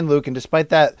ratings are in, Luke, and despite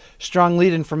that strong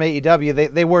lead-in from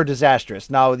AEW, they were disastrous.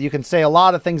 Now, you can say a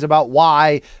lot of things about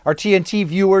why. Are TNT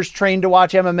viewers trained to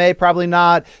watch MMA? Probably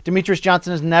not. Demetrius Johnson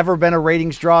has never been a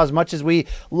ratings draw. As much as we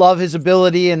love his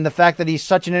ability and the fact that he's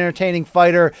such an entertaining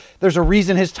fighter, there's a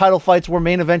reason his title fights were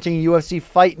main eventing UFC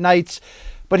fight nights.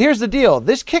 But here's the deal.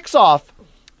 This kicks off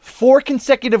 4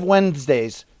 consecutive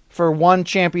Wednesdays for One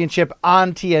Championship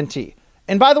on TNT.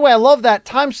 And by the way, I love that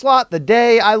time slot, the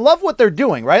day. I love what they're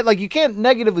doing, right? Like, you can't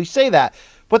negatively say that.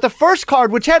 But the first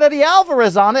card, which had Eddie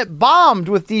Alvarez on it, bombed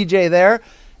with DJ there.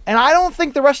 And I don't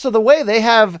think the rest of the way they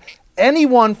have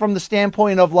anyone from the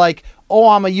standpoint of like, oh,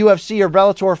 I'm a UFC or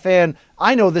Bellator fan.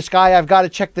 I know this guy. I've got to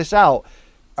check this out.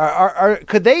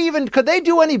 Could they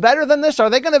do any better than this? Are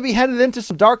they going to be headed into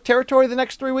some dark territory the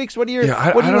next 3 weeks? What do you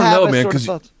I don't know, man,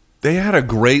 because they had a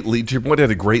great lead. To your point, they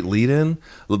had a great lead in.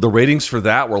 The ratings for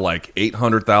that were like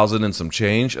 800,000 and some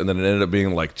change, and then it ended up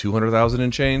being like 200,000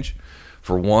 and change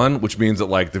for one, which means that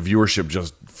like the viewership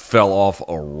just fell off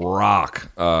a rock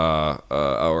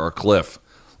or a cliff,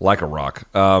 like a rock.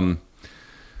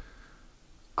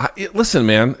 Listen,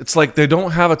 man, it's like they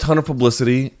don't have a ton of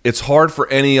publicity. It's hard for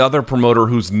any other promoter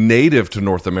who's native to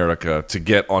North America to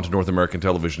get onto North American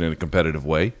television in a competitive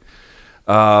way.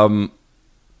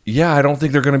 Yeah, I don't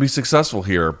think they're going to be successful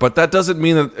here. But that doesn't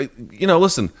mean that,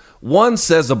 listen, one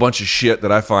says a bunch of shit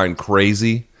that I find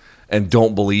crazy and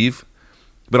don't believe.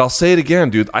 But I'll say it again,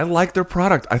 dude. I like their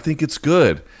product. I think it's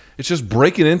good. It's just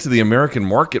breaking into the American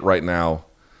market right now.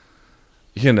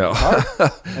 You know,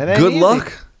 It ain't good easy.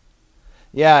 luck.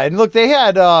 Yeah, and look, they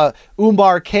had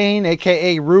Umar Kane,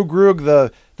 a.k.a.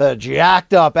 Rugrug, the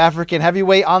jacked up African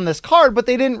heavyweight on this card, but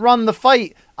they didn't run the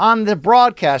fight on the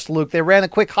broadcast, Luke. They ran a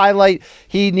quick highlight.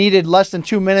 He needed less than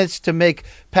 2 minutes to make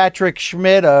Patrick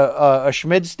Schmid a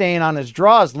Schmid stain on his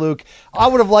draws, Luke. I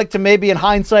would have liked to maybe in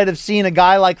hindsight have seen a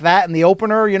guy like that in the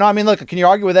opener. You know, I mean, look, can you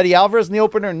argue with Eddie Alvarez in the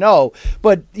opener? No.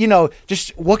 But, you know,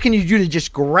 just what can you do to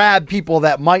just grab people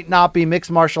that might not be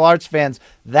mixed martial arts fans?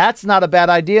 That's not a bad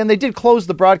idea. And they did close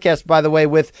the broadcast, by the way,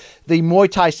 with the Muay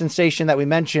Thai sensation that we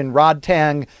mentioned, Rod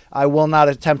Tang. I will not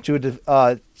attempt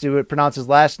to pronounce his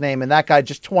last name, and that guy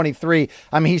just 23.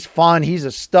 I mean, he's fun. He's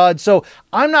a stud. So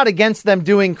I'm not against them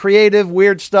doing creative,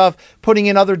 weird stuff, putting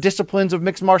in other disciplines of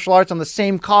mixed martial arts on the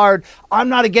same card. I'm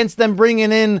not against them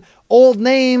bringing in old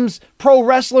names, pro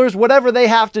wrestlers, whatever they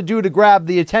have to do to grab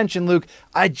the attention, Luke.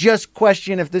 I just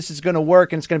question if this is going to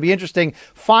work, and it's going to be interesting.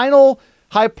 Final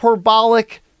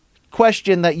hyperbolic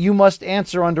question that you must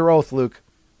answer under oath, Luke.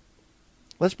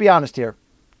 Let's be honest here.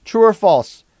 True or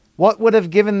false? What would have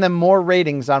given them more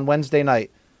ratings on Wednesday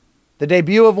night? The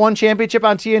debut of One Championship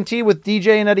on TNT with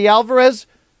DJ and Eddie Alvarez,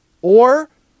 or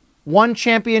One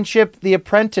Championship, The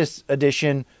Apprentice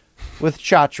edition with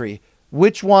Chatri?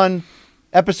 Which one,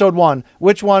 episode 1,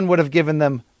 which one would have given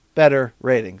them better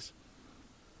ratings?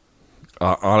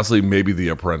 Honestly, maybe The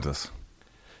Apprentice.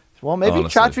 Well, maybe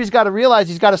Honestly. Chatri's got to realize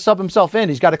he's got to sub himself in.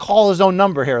 He's got to call his own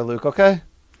number here, Luke, okay?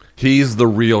 He's the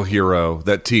real hero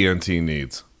that TNT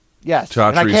needs. Yes. Chatri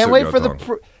And I can't wait for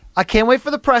Sugiyotong. I can't wait for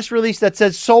the press release that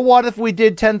says, so what if we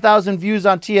did 10,000 views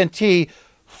on TNT?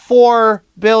 4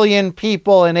 billion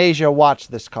people in Asia watch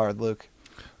this card, Luke.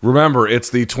 Remember,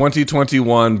 it's the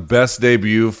 2021 best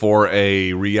debut for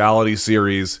a reality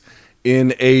series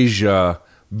in Asia,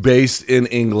 based in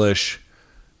English,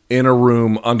 in a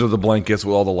room under the blankets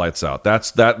with all the lights out.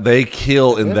 That they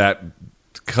kill in that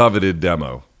coveted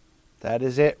demo. That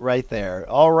is it right there.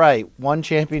 All right, One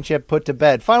Championship put to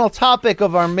bed. Final topic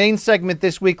of our main segment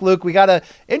this week, Luke. We got an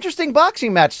interesting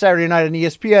boxing match Saturday night on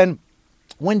ESPN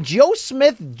when Joe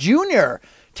Smith Jr.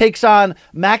 takes on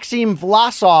Maxim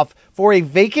Vlasov for a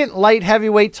vacant light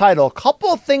heavyweight title. Couple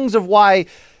of things of why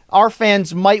our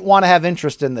fans might want to have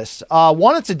interest in this.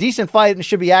 One, it's a decent fight and it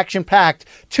should be action-packed.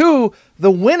 Two,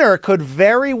 the winner could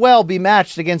very well be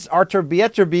matched against Artur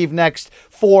Beterbiev next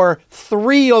for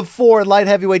 3 of 4 light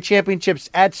heavyweight championships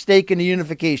at stake in the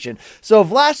unification. So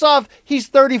Vlasov, he's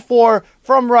 34,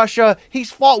 from Russia.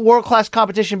 He's fought world-class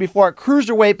competition before at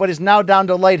cruiserweight, but is now down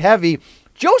to light heavy.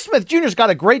 Joe Smith Jr.'s got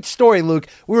a great story, Luke.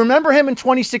 We remember him in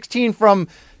 2016 from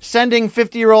sending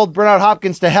 50-year-old Bernard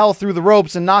Hopkins to hell through the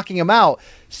ropes and knocking him out.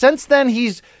 Since then,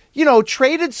 he's,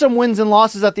 traded some wins and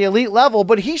losses at the elite level,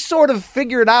 but he's sort of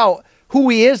figured out who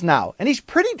he is now. And he's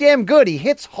pretty damn good. He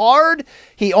hits hard.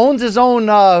 He owns his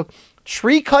own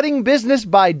tree cutting business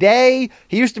by day.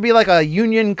 He used to be like a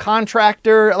union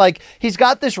contractor. Like, he's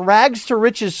got this rags to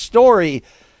riches story.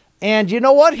 And you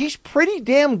know what? He's pretty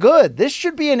damn good. This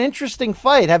should be an interesting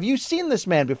fight. Have you seen this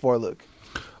man before, Luke?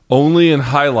 Only in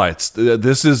highlights.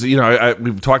 This is,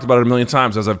 we've talked about it a million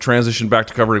times. As I've transitioned back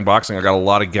to covering boxing, I got a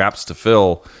lot of gaps to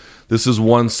fill. This is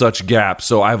one such gap.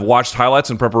 So I've watched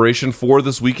highlights in preparation for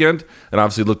this weekend, and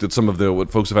obviously looked at some of what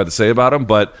folks have had to say about him.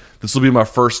 But this will be my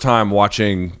first time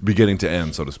watching beginning to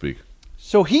end, so to speak.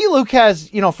 So Luke has,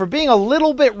 for being a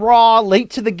little bit raw,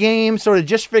 late to the game, sort of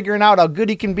just figuring out how good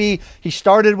he can be. He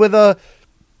started with a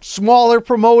smaller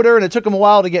promoter, and it took him a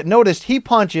while to get noticed. He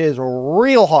punches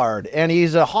real hard, and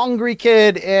he's a hungry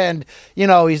kid, and,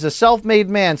 he's a self-made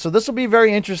man. So this will be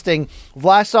very interesting.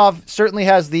 Vlasov certainly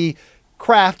has the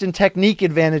craft and technique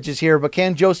advantages here, but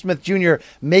can Joe Smith Jr.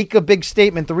 make a big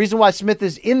statement? The reason why Smith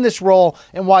is in this role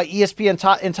and why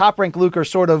ESPN and Top Rank Luke are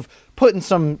sort of putting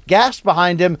some gas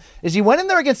behind him is he went in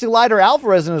there against Eleider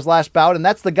Alvarez in his last bout, and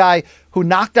that's the guy who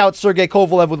knocked out Sergey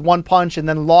Kovalev with one punch and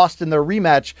then lost in their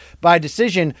rematch by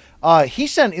decision. He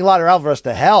sent Eleider Alvarez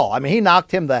to hell. I mean, he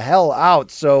knocked him the hell out.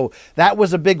 So that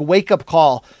was a big wake-up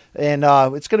call, and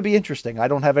it's going to be interesting. I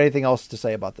don't have anything else to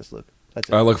say about this, Luke. That's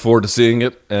it. I look forward to seeing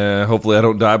it, and hopefully I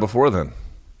don't die before then.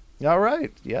 All right.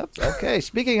 Yep. Okay.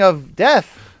 Speaking of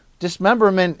death,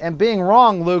 dismemberment, and being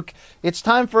wrong, Luke, it's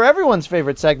time for everyone's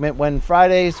favorite segment when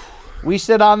Fridays we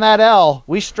sit on that L,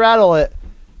 we straddle it,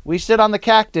 we sit on the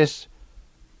cactus,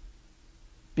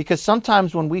 because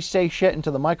sometimes when we say shit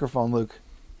into the microphone, Luke,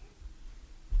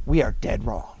 we are dead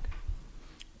wrong.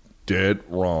 Dead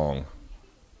wrong.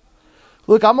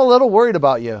 Luke, I'm a little worried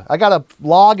about you. I got a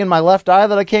log in my left eye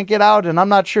that I can't get out, and I'm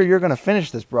not sure you're going to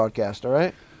finish this broadcast, all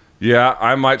right? Yeah,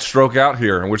 I might stroke out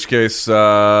here, in which case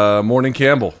Morning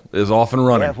Campbell is off and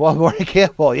running. Yeah, well, Morning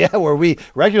Campbell, where we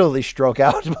regularly stroke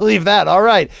out. Believe that. All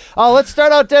right. Let's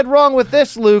start out dead wrong with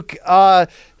this, Luke.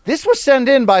 This was sent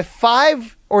in by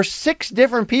 5 or 6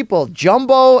 different people.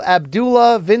 Jumbo,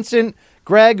 Abdullah, Vincent,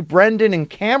 Greg, Brendan, and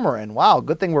Cameron. Wow,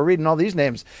 good thing we're reading all these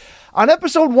names. On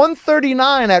episode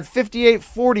 139 at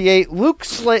 58:48, Luke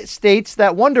states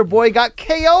that Wonder Boy got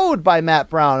KO'd by Matt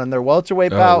Brown in their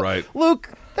welterweight bout. Right. Luke,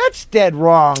 that's dead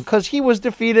wrong because he was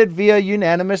defeated via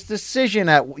unanimous decision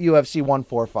at UFC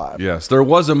 145. Yes, there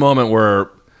was a moment where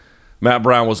Matt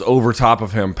Brown was over top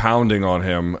of him, pounding on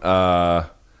him. That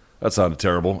sounded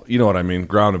terrible. You know what I mean,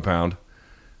 ground and pound.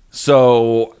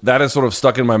 So that is sort of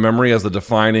stuck in my memory as the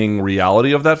defining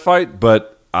reality of that fight,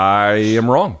 but I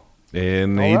am wrong.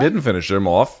 And he didn't finish him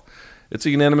off. It's a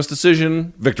unanimous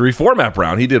decision victory for Matt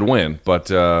Brown. He did win, but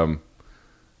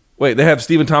wait, they have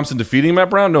Stephen Thompson defeating Matt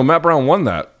Brown? No, Matt Brown won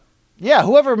that. Yeah,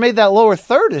 whoever made that lower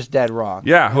third is dead wrong.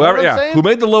 Yeah, who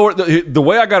made the lower. The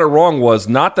way I got it wrong was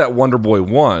not that Wonder Boy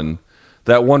won.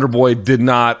 That Wonder Boy did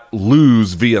not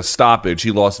lose via stoppage;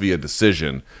 he lost via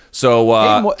decision.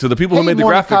 So, to the people who made the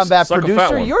graphics, Combat suck producer, a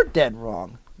fat one. you're dead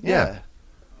wrong. Yeah.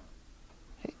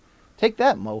 Hey, take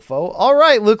that, mofo. All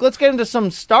right, Luke, let's get into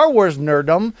some Star Wars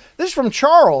nerdom. This is from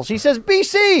Charles. He says,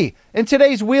 BC, in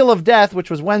today's Wheel of Death, which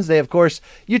was Wednesday, of course,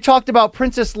 you talked about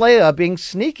Princess Leia being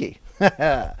sneaky.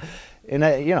 And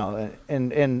on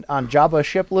Jabba's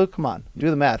ship, Luke, come on, do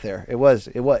the math there.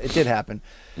 It did happen.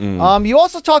 You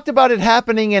also talked about it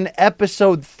happening in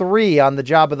episode 3 on the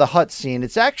Jabba the Hutt scene.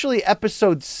 It's actually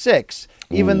episode 6,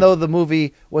 even though the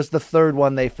movie was the 3rd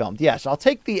one they filmed. Yes, I'll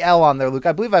take the L on there, Luke.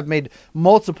 I believe I've made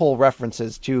multiple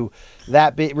references to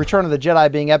that Return of the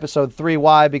Jedi being episode 3.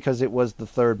 Why? Because it was the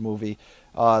 3rd movie.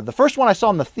 The first one I saw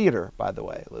in the theater, by the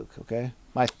way, Luke. Okay.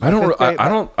 I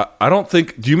don't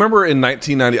think. Do you remember in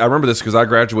 1990? I remember this because I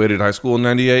graduated high school in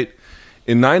 '98.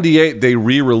 In '98, they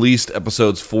re-released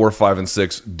episodes 4, 5, and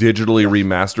 6 digitally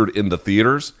remastered in the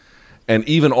theaters, and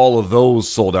even all of those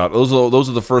sold out. Those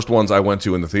are the first ones I went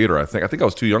to in the theater. I think I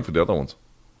was too young for the other ones.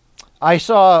 I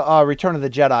saw Return of the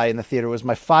Jedi in the theater. It was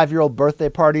my 5-year-old birthday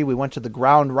party. We went to the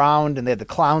Ground Round, and they had the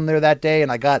clown there that day,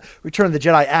 and I got Return of the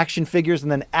Jedi action figures,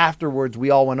 and then afterwards we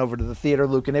all went over to the theater,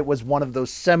 Luke, and it was one of those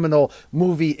seminal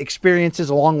movie experiences,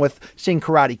 along with seeing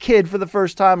Karate Kid for the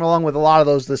first time, along with a lot of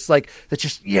those,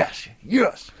 yes.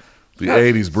 The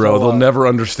 80s, bro. They'll never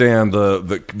understand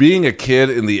the being a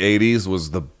kid in the 80s was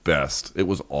the best. It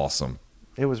was awesome.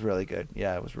 It was really good.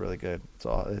 Yeah, it was really good.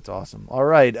 It's awesome. All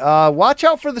right. Watch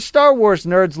out for the Star Wars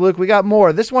nerds, Luke. We got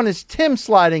more. This one is Tim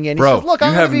sliding in. He Bro, says, look, you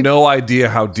have no idea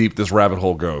how deep this rabbit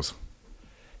hole goes.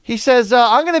 He says,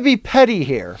 I'm going to be petty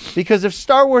here, because if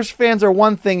Star Wars fans are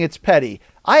one thing, it's petty.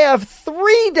 I have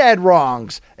 3 dead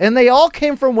wrongs, and they all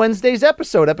came from Wednesday's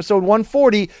episode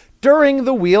 140, during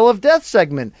the Wheel of Death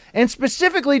segment, and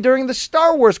specifically during the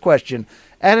Star Wars question.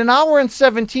 At an hour and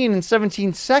 17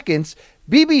 seconds,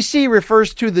 BBC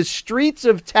refers to the streets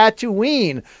of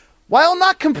Tatooine. While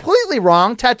not completely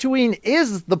wrong, Tatooine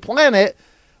is the planet.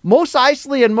 Mos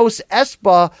Eisley and Mos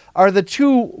Espa are the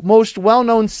 2 most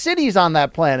well-known cities on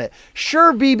that planet.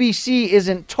 Sure, BBC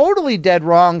isn't totally dead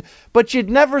wrong, but you'd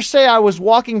never say I was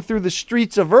walking through the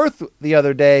streets of Earth the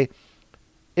other day.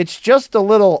 It's just a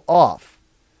little off.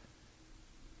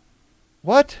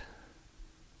 What?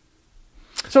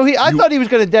 So I thought he was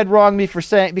going to dead wrong me for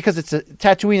saying, because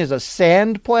Tatooine is a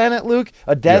sand planet, Luke,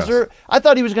 a desert. Yes. I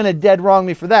thought he was going to dead wrong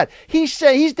me for that. He's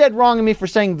dead wronging me for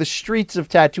saying the streets of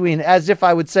Tatooine, as if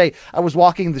I would say I was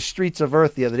walking the streets of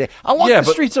Earth the other day. I walk the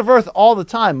streets of Earth all the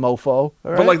time, mofo.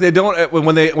 Right? But like they don't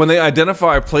when they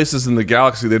identify places in the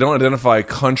galaxy, they don't identify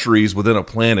countries within a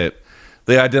planet.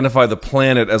 They identify the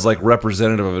planet as like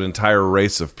representative of an entire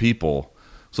race of people.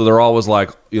 So they're always like,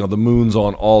 the moon's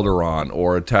on Alderaan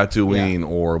or Tatooine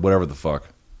or whatever the fuck.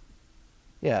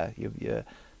 Yeah.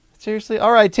 Seriously?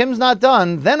 All right, Tim's not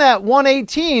done. Then at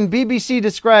 1:18, BBC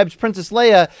describes Princess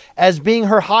Leia as being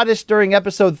her hottest during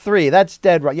episode 3. That's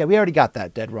dead wrong. Yeah, we already got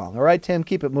that dead wrong. All right, Tim,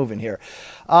 keep it moving here.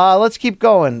 Let's keep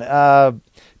going.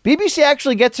 BBC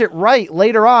actually gets it right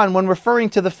later on when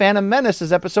referring to The Phantom Menace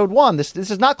as episode 1. This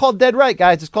is not called dead right,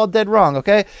 guys. It's called dead wrong,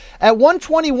 okay? At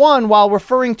 1:21, while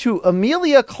referring to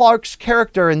Emilia Clarke's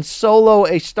character in Solo,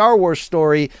 A Star Wars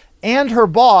Story, and her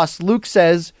boss, Luke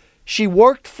says she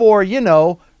worked for,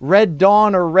 Red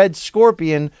Dawn or Red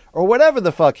Scorpion or whatever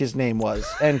the fuck his name was,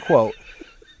 end quote.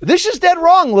 This is dead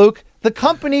wrong, Luke. The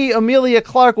company Emilia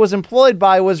Clarke was employed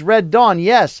by was Red Dawn,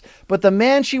 yes, but the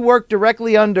man she worked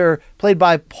directly under, played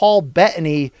by Paul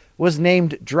Bettany, was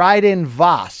named Dryden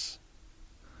Voss.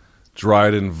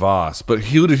 Dryden Voss. But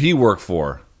who did he work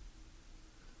for?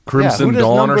 Crimson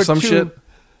Dawn or some shit.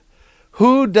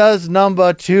 Who does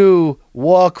number 2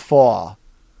 work for?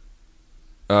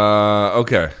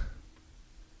 Okay.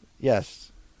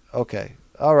 Yes. Okay.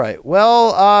 All right.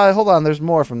 Well, hold on. There's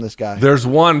more from this guy. There's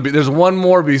one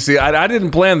more, BC. I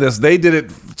didn't plan this. They did it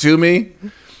to me.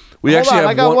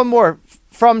 I got one more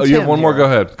from Tim. You have one more?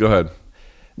 Here. Go ahead.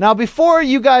 Now, before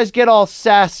you guys get all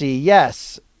sassy,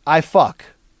 yes, I fuck,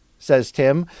 says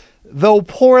Tim, though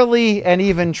poorly and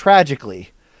even tragically.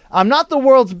 I'm not the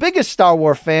world's biggest Star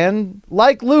Wars fan.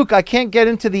 Like Luke, I can't get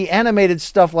into the animated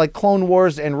stuff like Clone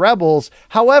Wars and Rebels.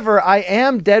 However, I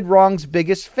am Dead Wrong's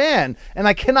biggest fan, and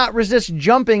I cannot resist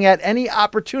jumping at any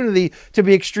opportunity to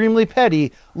be extremely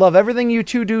petty. Love everything you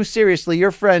two do. Seriously,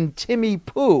 your friend Timmy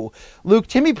Pooh. Luke,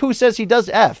 Timmy Pooh says he does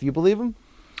F. You believe him?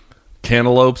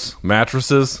 Cantaloupes,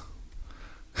 mattresses.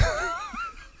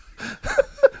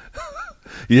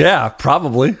 Yeah,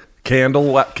 probably.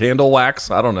 Candle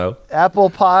wax. I don't know. Apple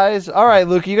pies. All right,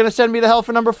 Luke, you going to send me to hell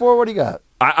for number 4? What do you got?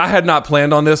 I had not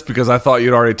planned on this because I thought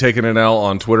you'd already taken an L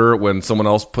on Twitter when someone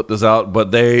else put this out. But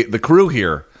the crew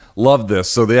here loved this,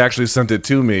 so they actually sent it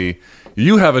to me.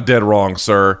 You have a dead wrong,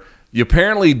 sir. You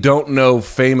apparently don't know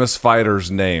famous fighters'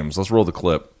 names. Let's roll the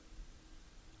clip.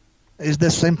 It's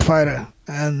the same fighter,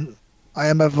 and I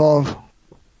am evolved.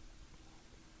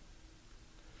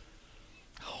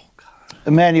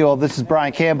 Emmanuel, this is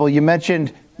Brian Campbell. You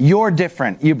mentioned you're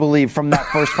different, you believe, from that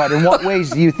first fight. In what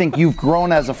ways do you think you've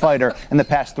grown as a fighter in the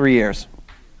past 3 years?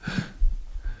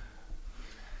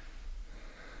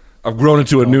 I've grown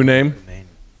into a new name.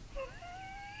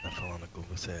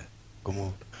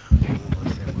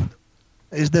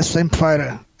 It's the same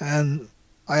fighter, and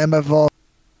I am evolved.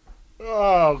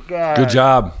 Oh, God. Good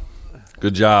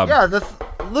job. Yeah,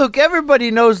 Luke, everybody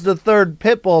knows the third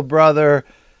Pitbull brother,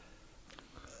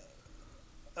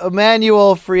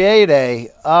 Emmanuel Friede.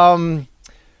 Can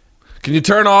you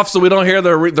turn off so we don't hear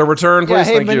the return, please?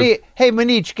 Yeah, Thank you. Hey,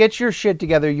 Manich, get your shit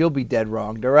together. You'll be dead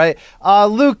wronged, all right?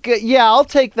 Luke, yeah, I'll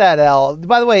take that L.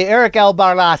 By the way, Eric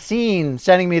Albarracin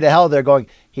sending me to hell. They're going,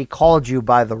 he called you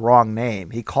by the wrong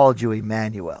name. He called you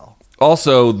Emmanuel.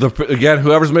 Also, again,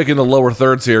 whoever's making the lower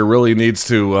thirds here really needs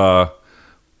to,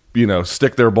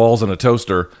 stick their balls in a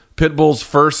toaster. Pitbull's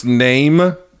first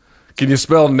name. Can you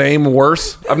spell name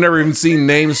worse? I've never even seen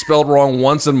name spelled wrong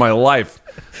once in my life.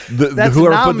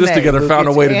 Whoever put this together Luke, found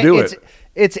a way to do it.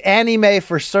 It's anime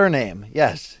for surname.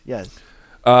 Yes. Yeah,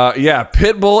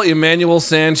 Pitbull Emmanuel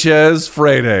Sanchez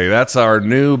Friede. That's our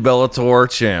new Bellator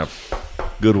champ.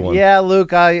 Good one. Yeah,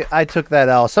 Luke, I took that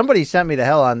L. Somebody sent me to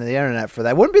hell on the internet for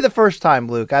that. Wouldn't be the first time,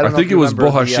 Luke. I think it was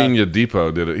Bohashinya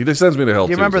Depot did it. He sends me to hell,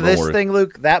 do you too. remember this thing,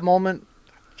 Luke? That moment?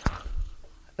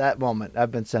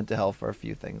 I've been sent to hell for a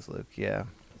few things, Luke. Yeah.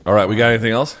 All right, we got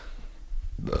anything else?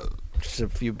 Just a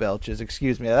few belches.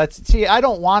 Excuse me. I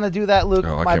don't want to do that, Luke.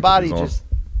 My body just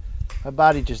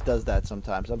does that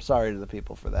sometimes. I'm sorry to the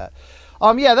people for that.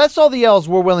 Yeah, that's all the L's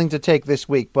we're willing to take this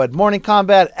week. But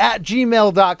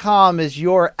morningcombat@gmail.com is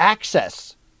your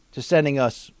access to sending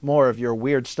us more of your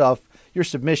weird stuff, your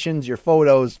submissions, your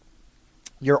photos,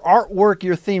 your artwork,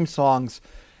 your theme songs,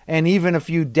 and even a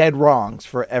few dead wrongs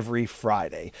for every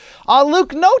Friday.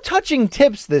 Luke, no touching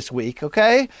tips this week,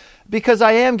 okay? Because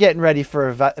I am getting ready for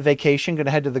a vacation. Going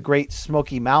to head to the Great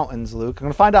Smoky Mountains, Luke. I'm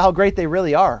going to find out how great they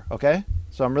really are, okay?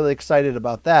 So I'm really excited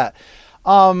about that.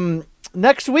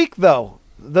 Next week, though,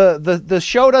 the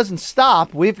show doesn't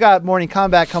stop. We've got Morning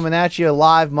Combat coming at you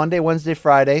live Monday, Wednesday,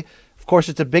 Friday. Of course,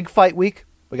 it's a big fight week.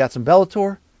 We got some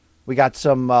Bellator. We got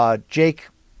some Jake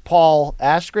Paul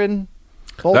Askren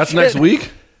bullshit. That's next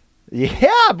week?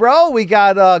 Yeah, bro. We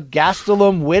got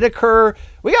Gastelum, Whitaker.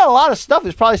 We got a lot of stuff.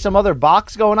 There's probably some other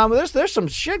box going on, but there's some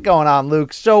shit going on,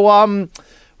 Luke. So,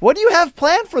 what do you have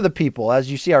planned for the people?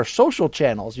 As you see our social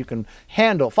channels, you can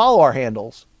follow our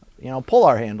handles, pull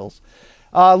our handles.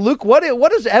 Luke, what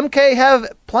does MK have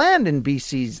planned in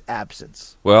BC's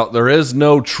absence? Well, there is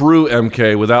no true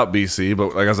MK without BC,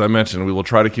 but as I mentioned, we will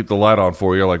try to keep the light on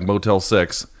for you like Motel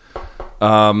 6.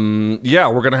 Yeah,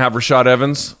 we're going to have Rashad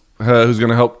Evans, who's going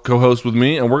to help co-host with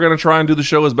me, and we're going to try and do the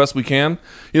show as best we can.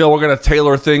 We're going to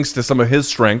tailor things to some of his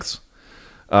strengths.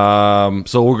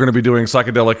 So we're going to be doing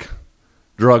psychedelic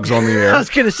drugs on the air. I was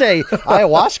going to say,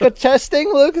 ayahuasca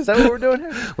testing, Luke? Is that what we're doing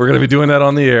here? We're going to be doing that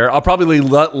on the air. I'll probably be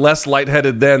less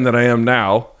lightheaded then than I am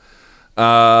now.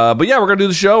 But yeah, we're going to do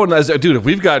the show. And dude, if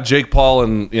we've got Jake Paul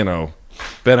and,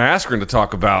 Ben Askren to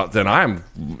talk about, then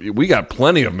we got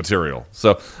plenty of material.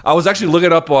 So I was actually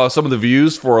looking up some of the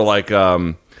views for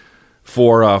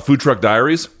Food Truck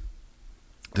Diaries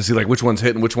to see which ones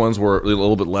hit and which ones were a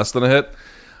little bit less than a hit.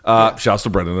 Shouts to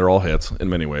Brendan. They're all hits in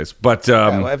many ways. But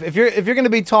if you're going to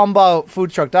be talking about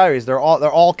Food Truck Diaries, they're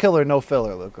all killer, no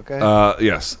filler, Luke. Okay.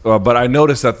 Yes, but I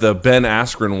noticed that the Ben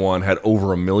Askren one had over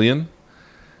 1 million,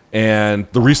 and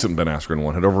the recent Ben Askren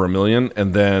one had over 1 million,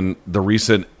 and then the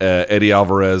recent Eddie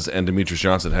Alvarez and Demetrius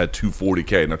Johnson had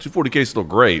 240K. Now 240K is still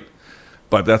great,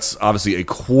 but that's obviously a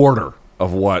quarter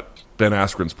of what Ben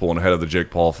Askren's pulling ahead of the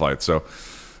Jake Paul fight. So.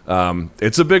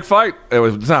 It's a big fight.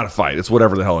 It's not a fight. It's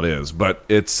whatever the hell it is. But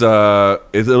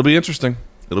it'll be interesting.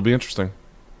 It'll be interesting.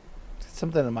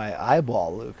 Something in my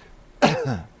eyeball, Luke.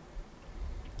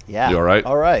 Yeah. You all right?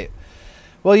 All right.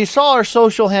 Well, you saw our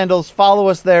social handles. Follow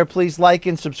us there. Please like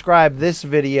and subscribe this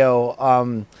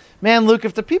video. Man, Luke,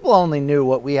 if the people only knew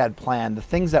what we had planned, the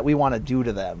things that we want to do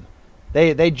to them,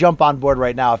 they jump on board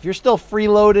right now. If you're still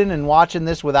freeloading and watching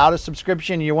this without a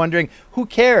subscription, you're wondering, who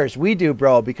cares? We do,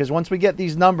 bro, because once we get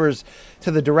these numbers to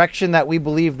the direction that we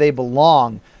believe they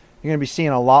belong, you're going to be seeing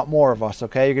a lot more of us,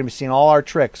 okay? You're going to be seeing all our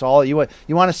tricks. You want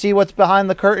to see what's behind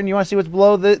the curtain? You want to see what's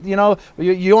below the,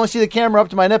 you want to see the camera up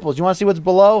to my nipples. You want to see what's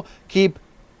below? Keep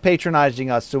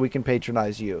patronizing us so we can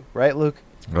patronize you. Right, Luke?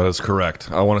 That is correct.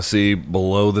 I want to see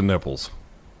below the nipples.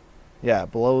 Yeah,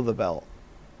 below the belt.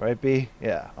 Right, B?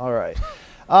 Yeah. All right.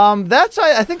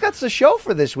 I think that's the show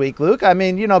for this week, Luke. I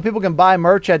mean, people can buy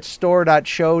merch at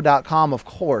store.show.com, of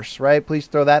course, right? Please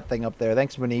throw that thing up there.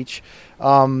 Thanks, Manich.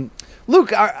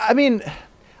 Luke, I mean,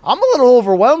 I'm a little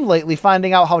overwhelmed lately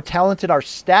finding out how talented our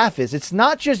staff is. It's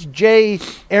not just Jay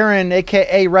Aaron,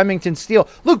 a.k.a. Remington Steele.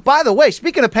 Luke, by the way,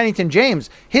 speaking of Pennington James,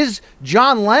 his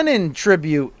John Lennon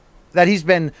tribute that he's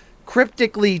been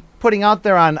cryptically putting out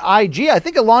there on IG, I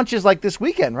think it launches like this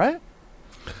weekend, right?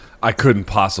 I couldn't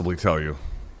possibly tell you.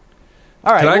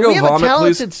 All right. Can I go we have vomit, a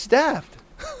talented please? Staff.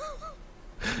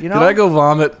 Can I go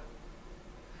vomit?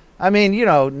 I mean,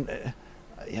 all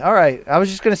right. I was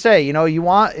just gonna say, you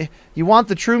want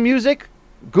the true music?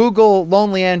 Google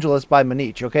 "Lonely Angeles" by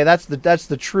Manich. Okay, that's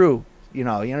the true. You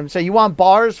know what I'm saying? You want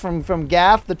bars from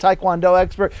Gaff, the Taekwondo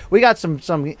expert? We got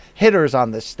some hitters on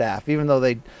this staff, even though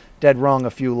they dead wrong a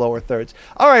few lower thirds.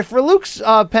 All right, for Luke's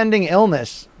pending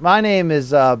illness, my name is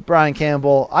Brian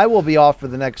Campbell. I will be off for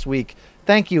the next week.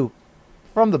 Thank you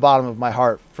from the bottom of my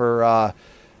heart for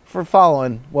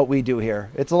following what we do here.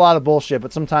 It's a lot of bullshit,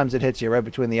 but sometimes it hits you right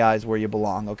between the eyes where you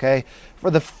belong, okay? For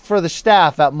the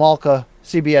staff at Malka,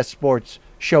 CBS Sports,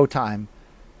 Showtime,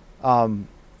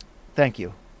 thank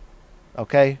you.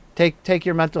 Okay? Take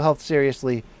your mental health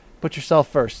seriously. Put yourself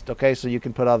first, okay? So you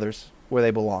can put others where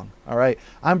they belong. All right.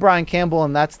 I'm Brian Campbell,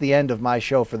 and that's the end of my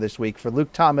show for this week. For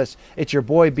Luke Thomas, it's your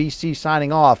boy BC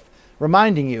signing off,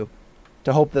 reminding you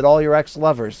to hope that all your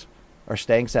ex-lovers are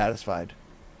staying satisfied.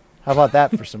 How about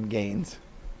that for some gains?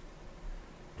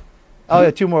 Oh,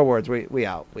 yeah, 2 more words. We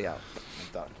out.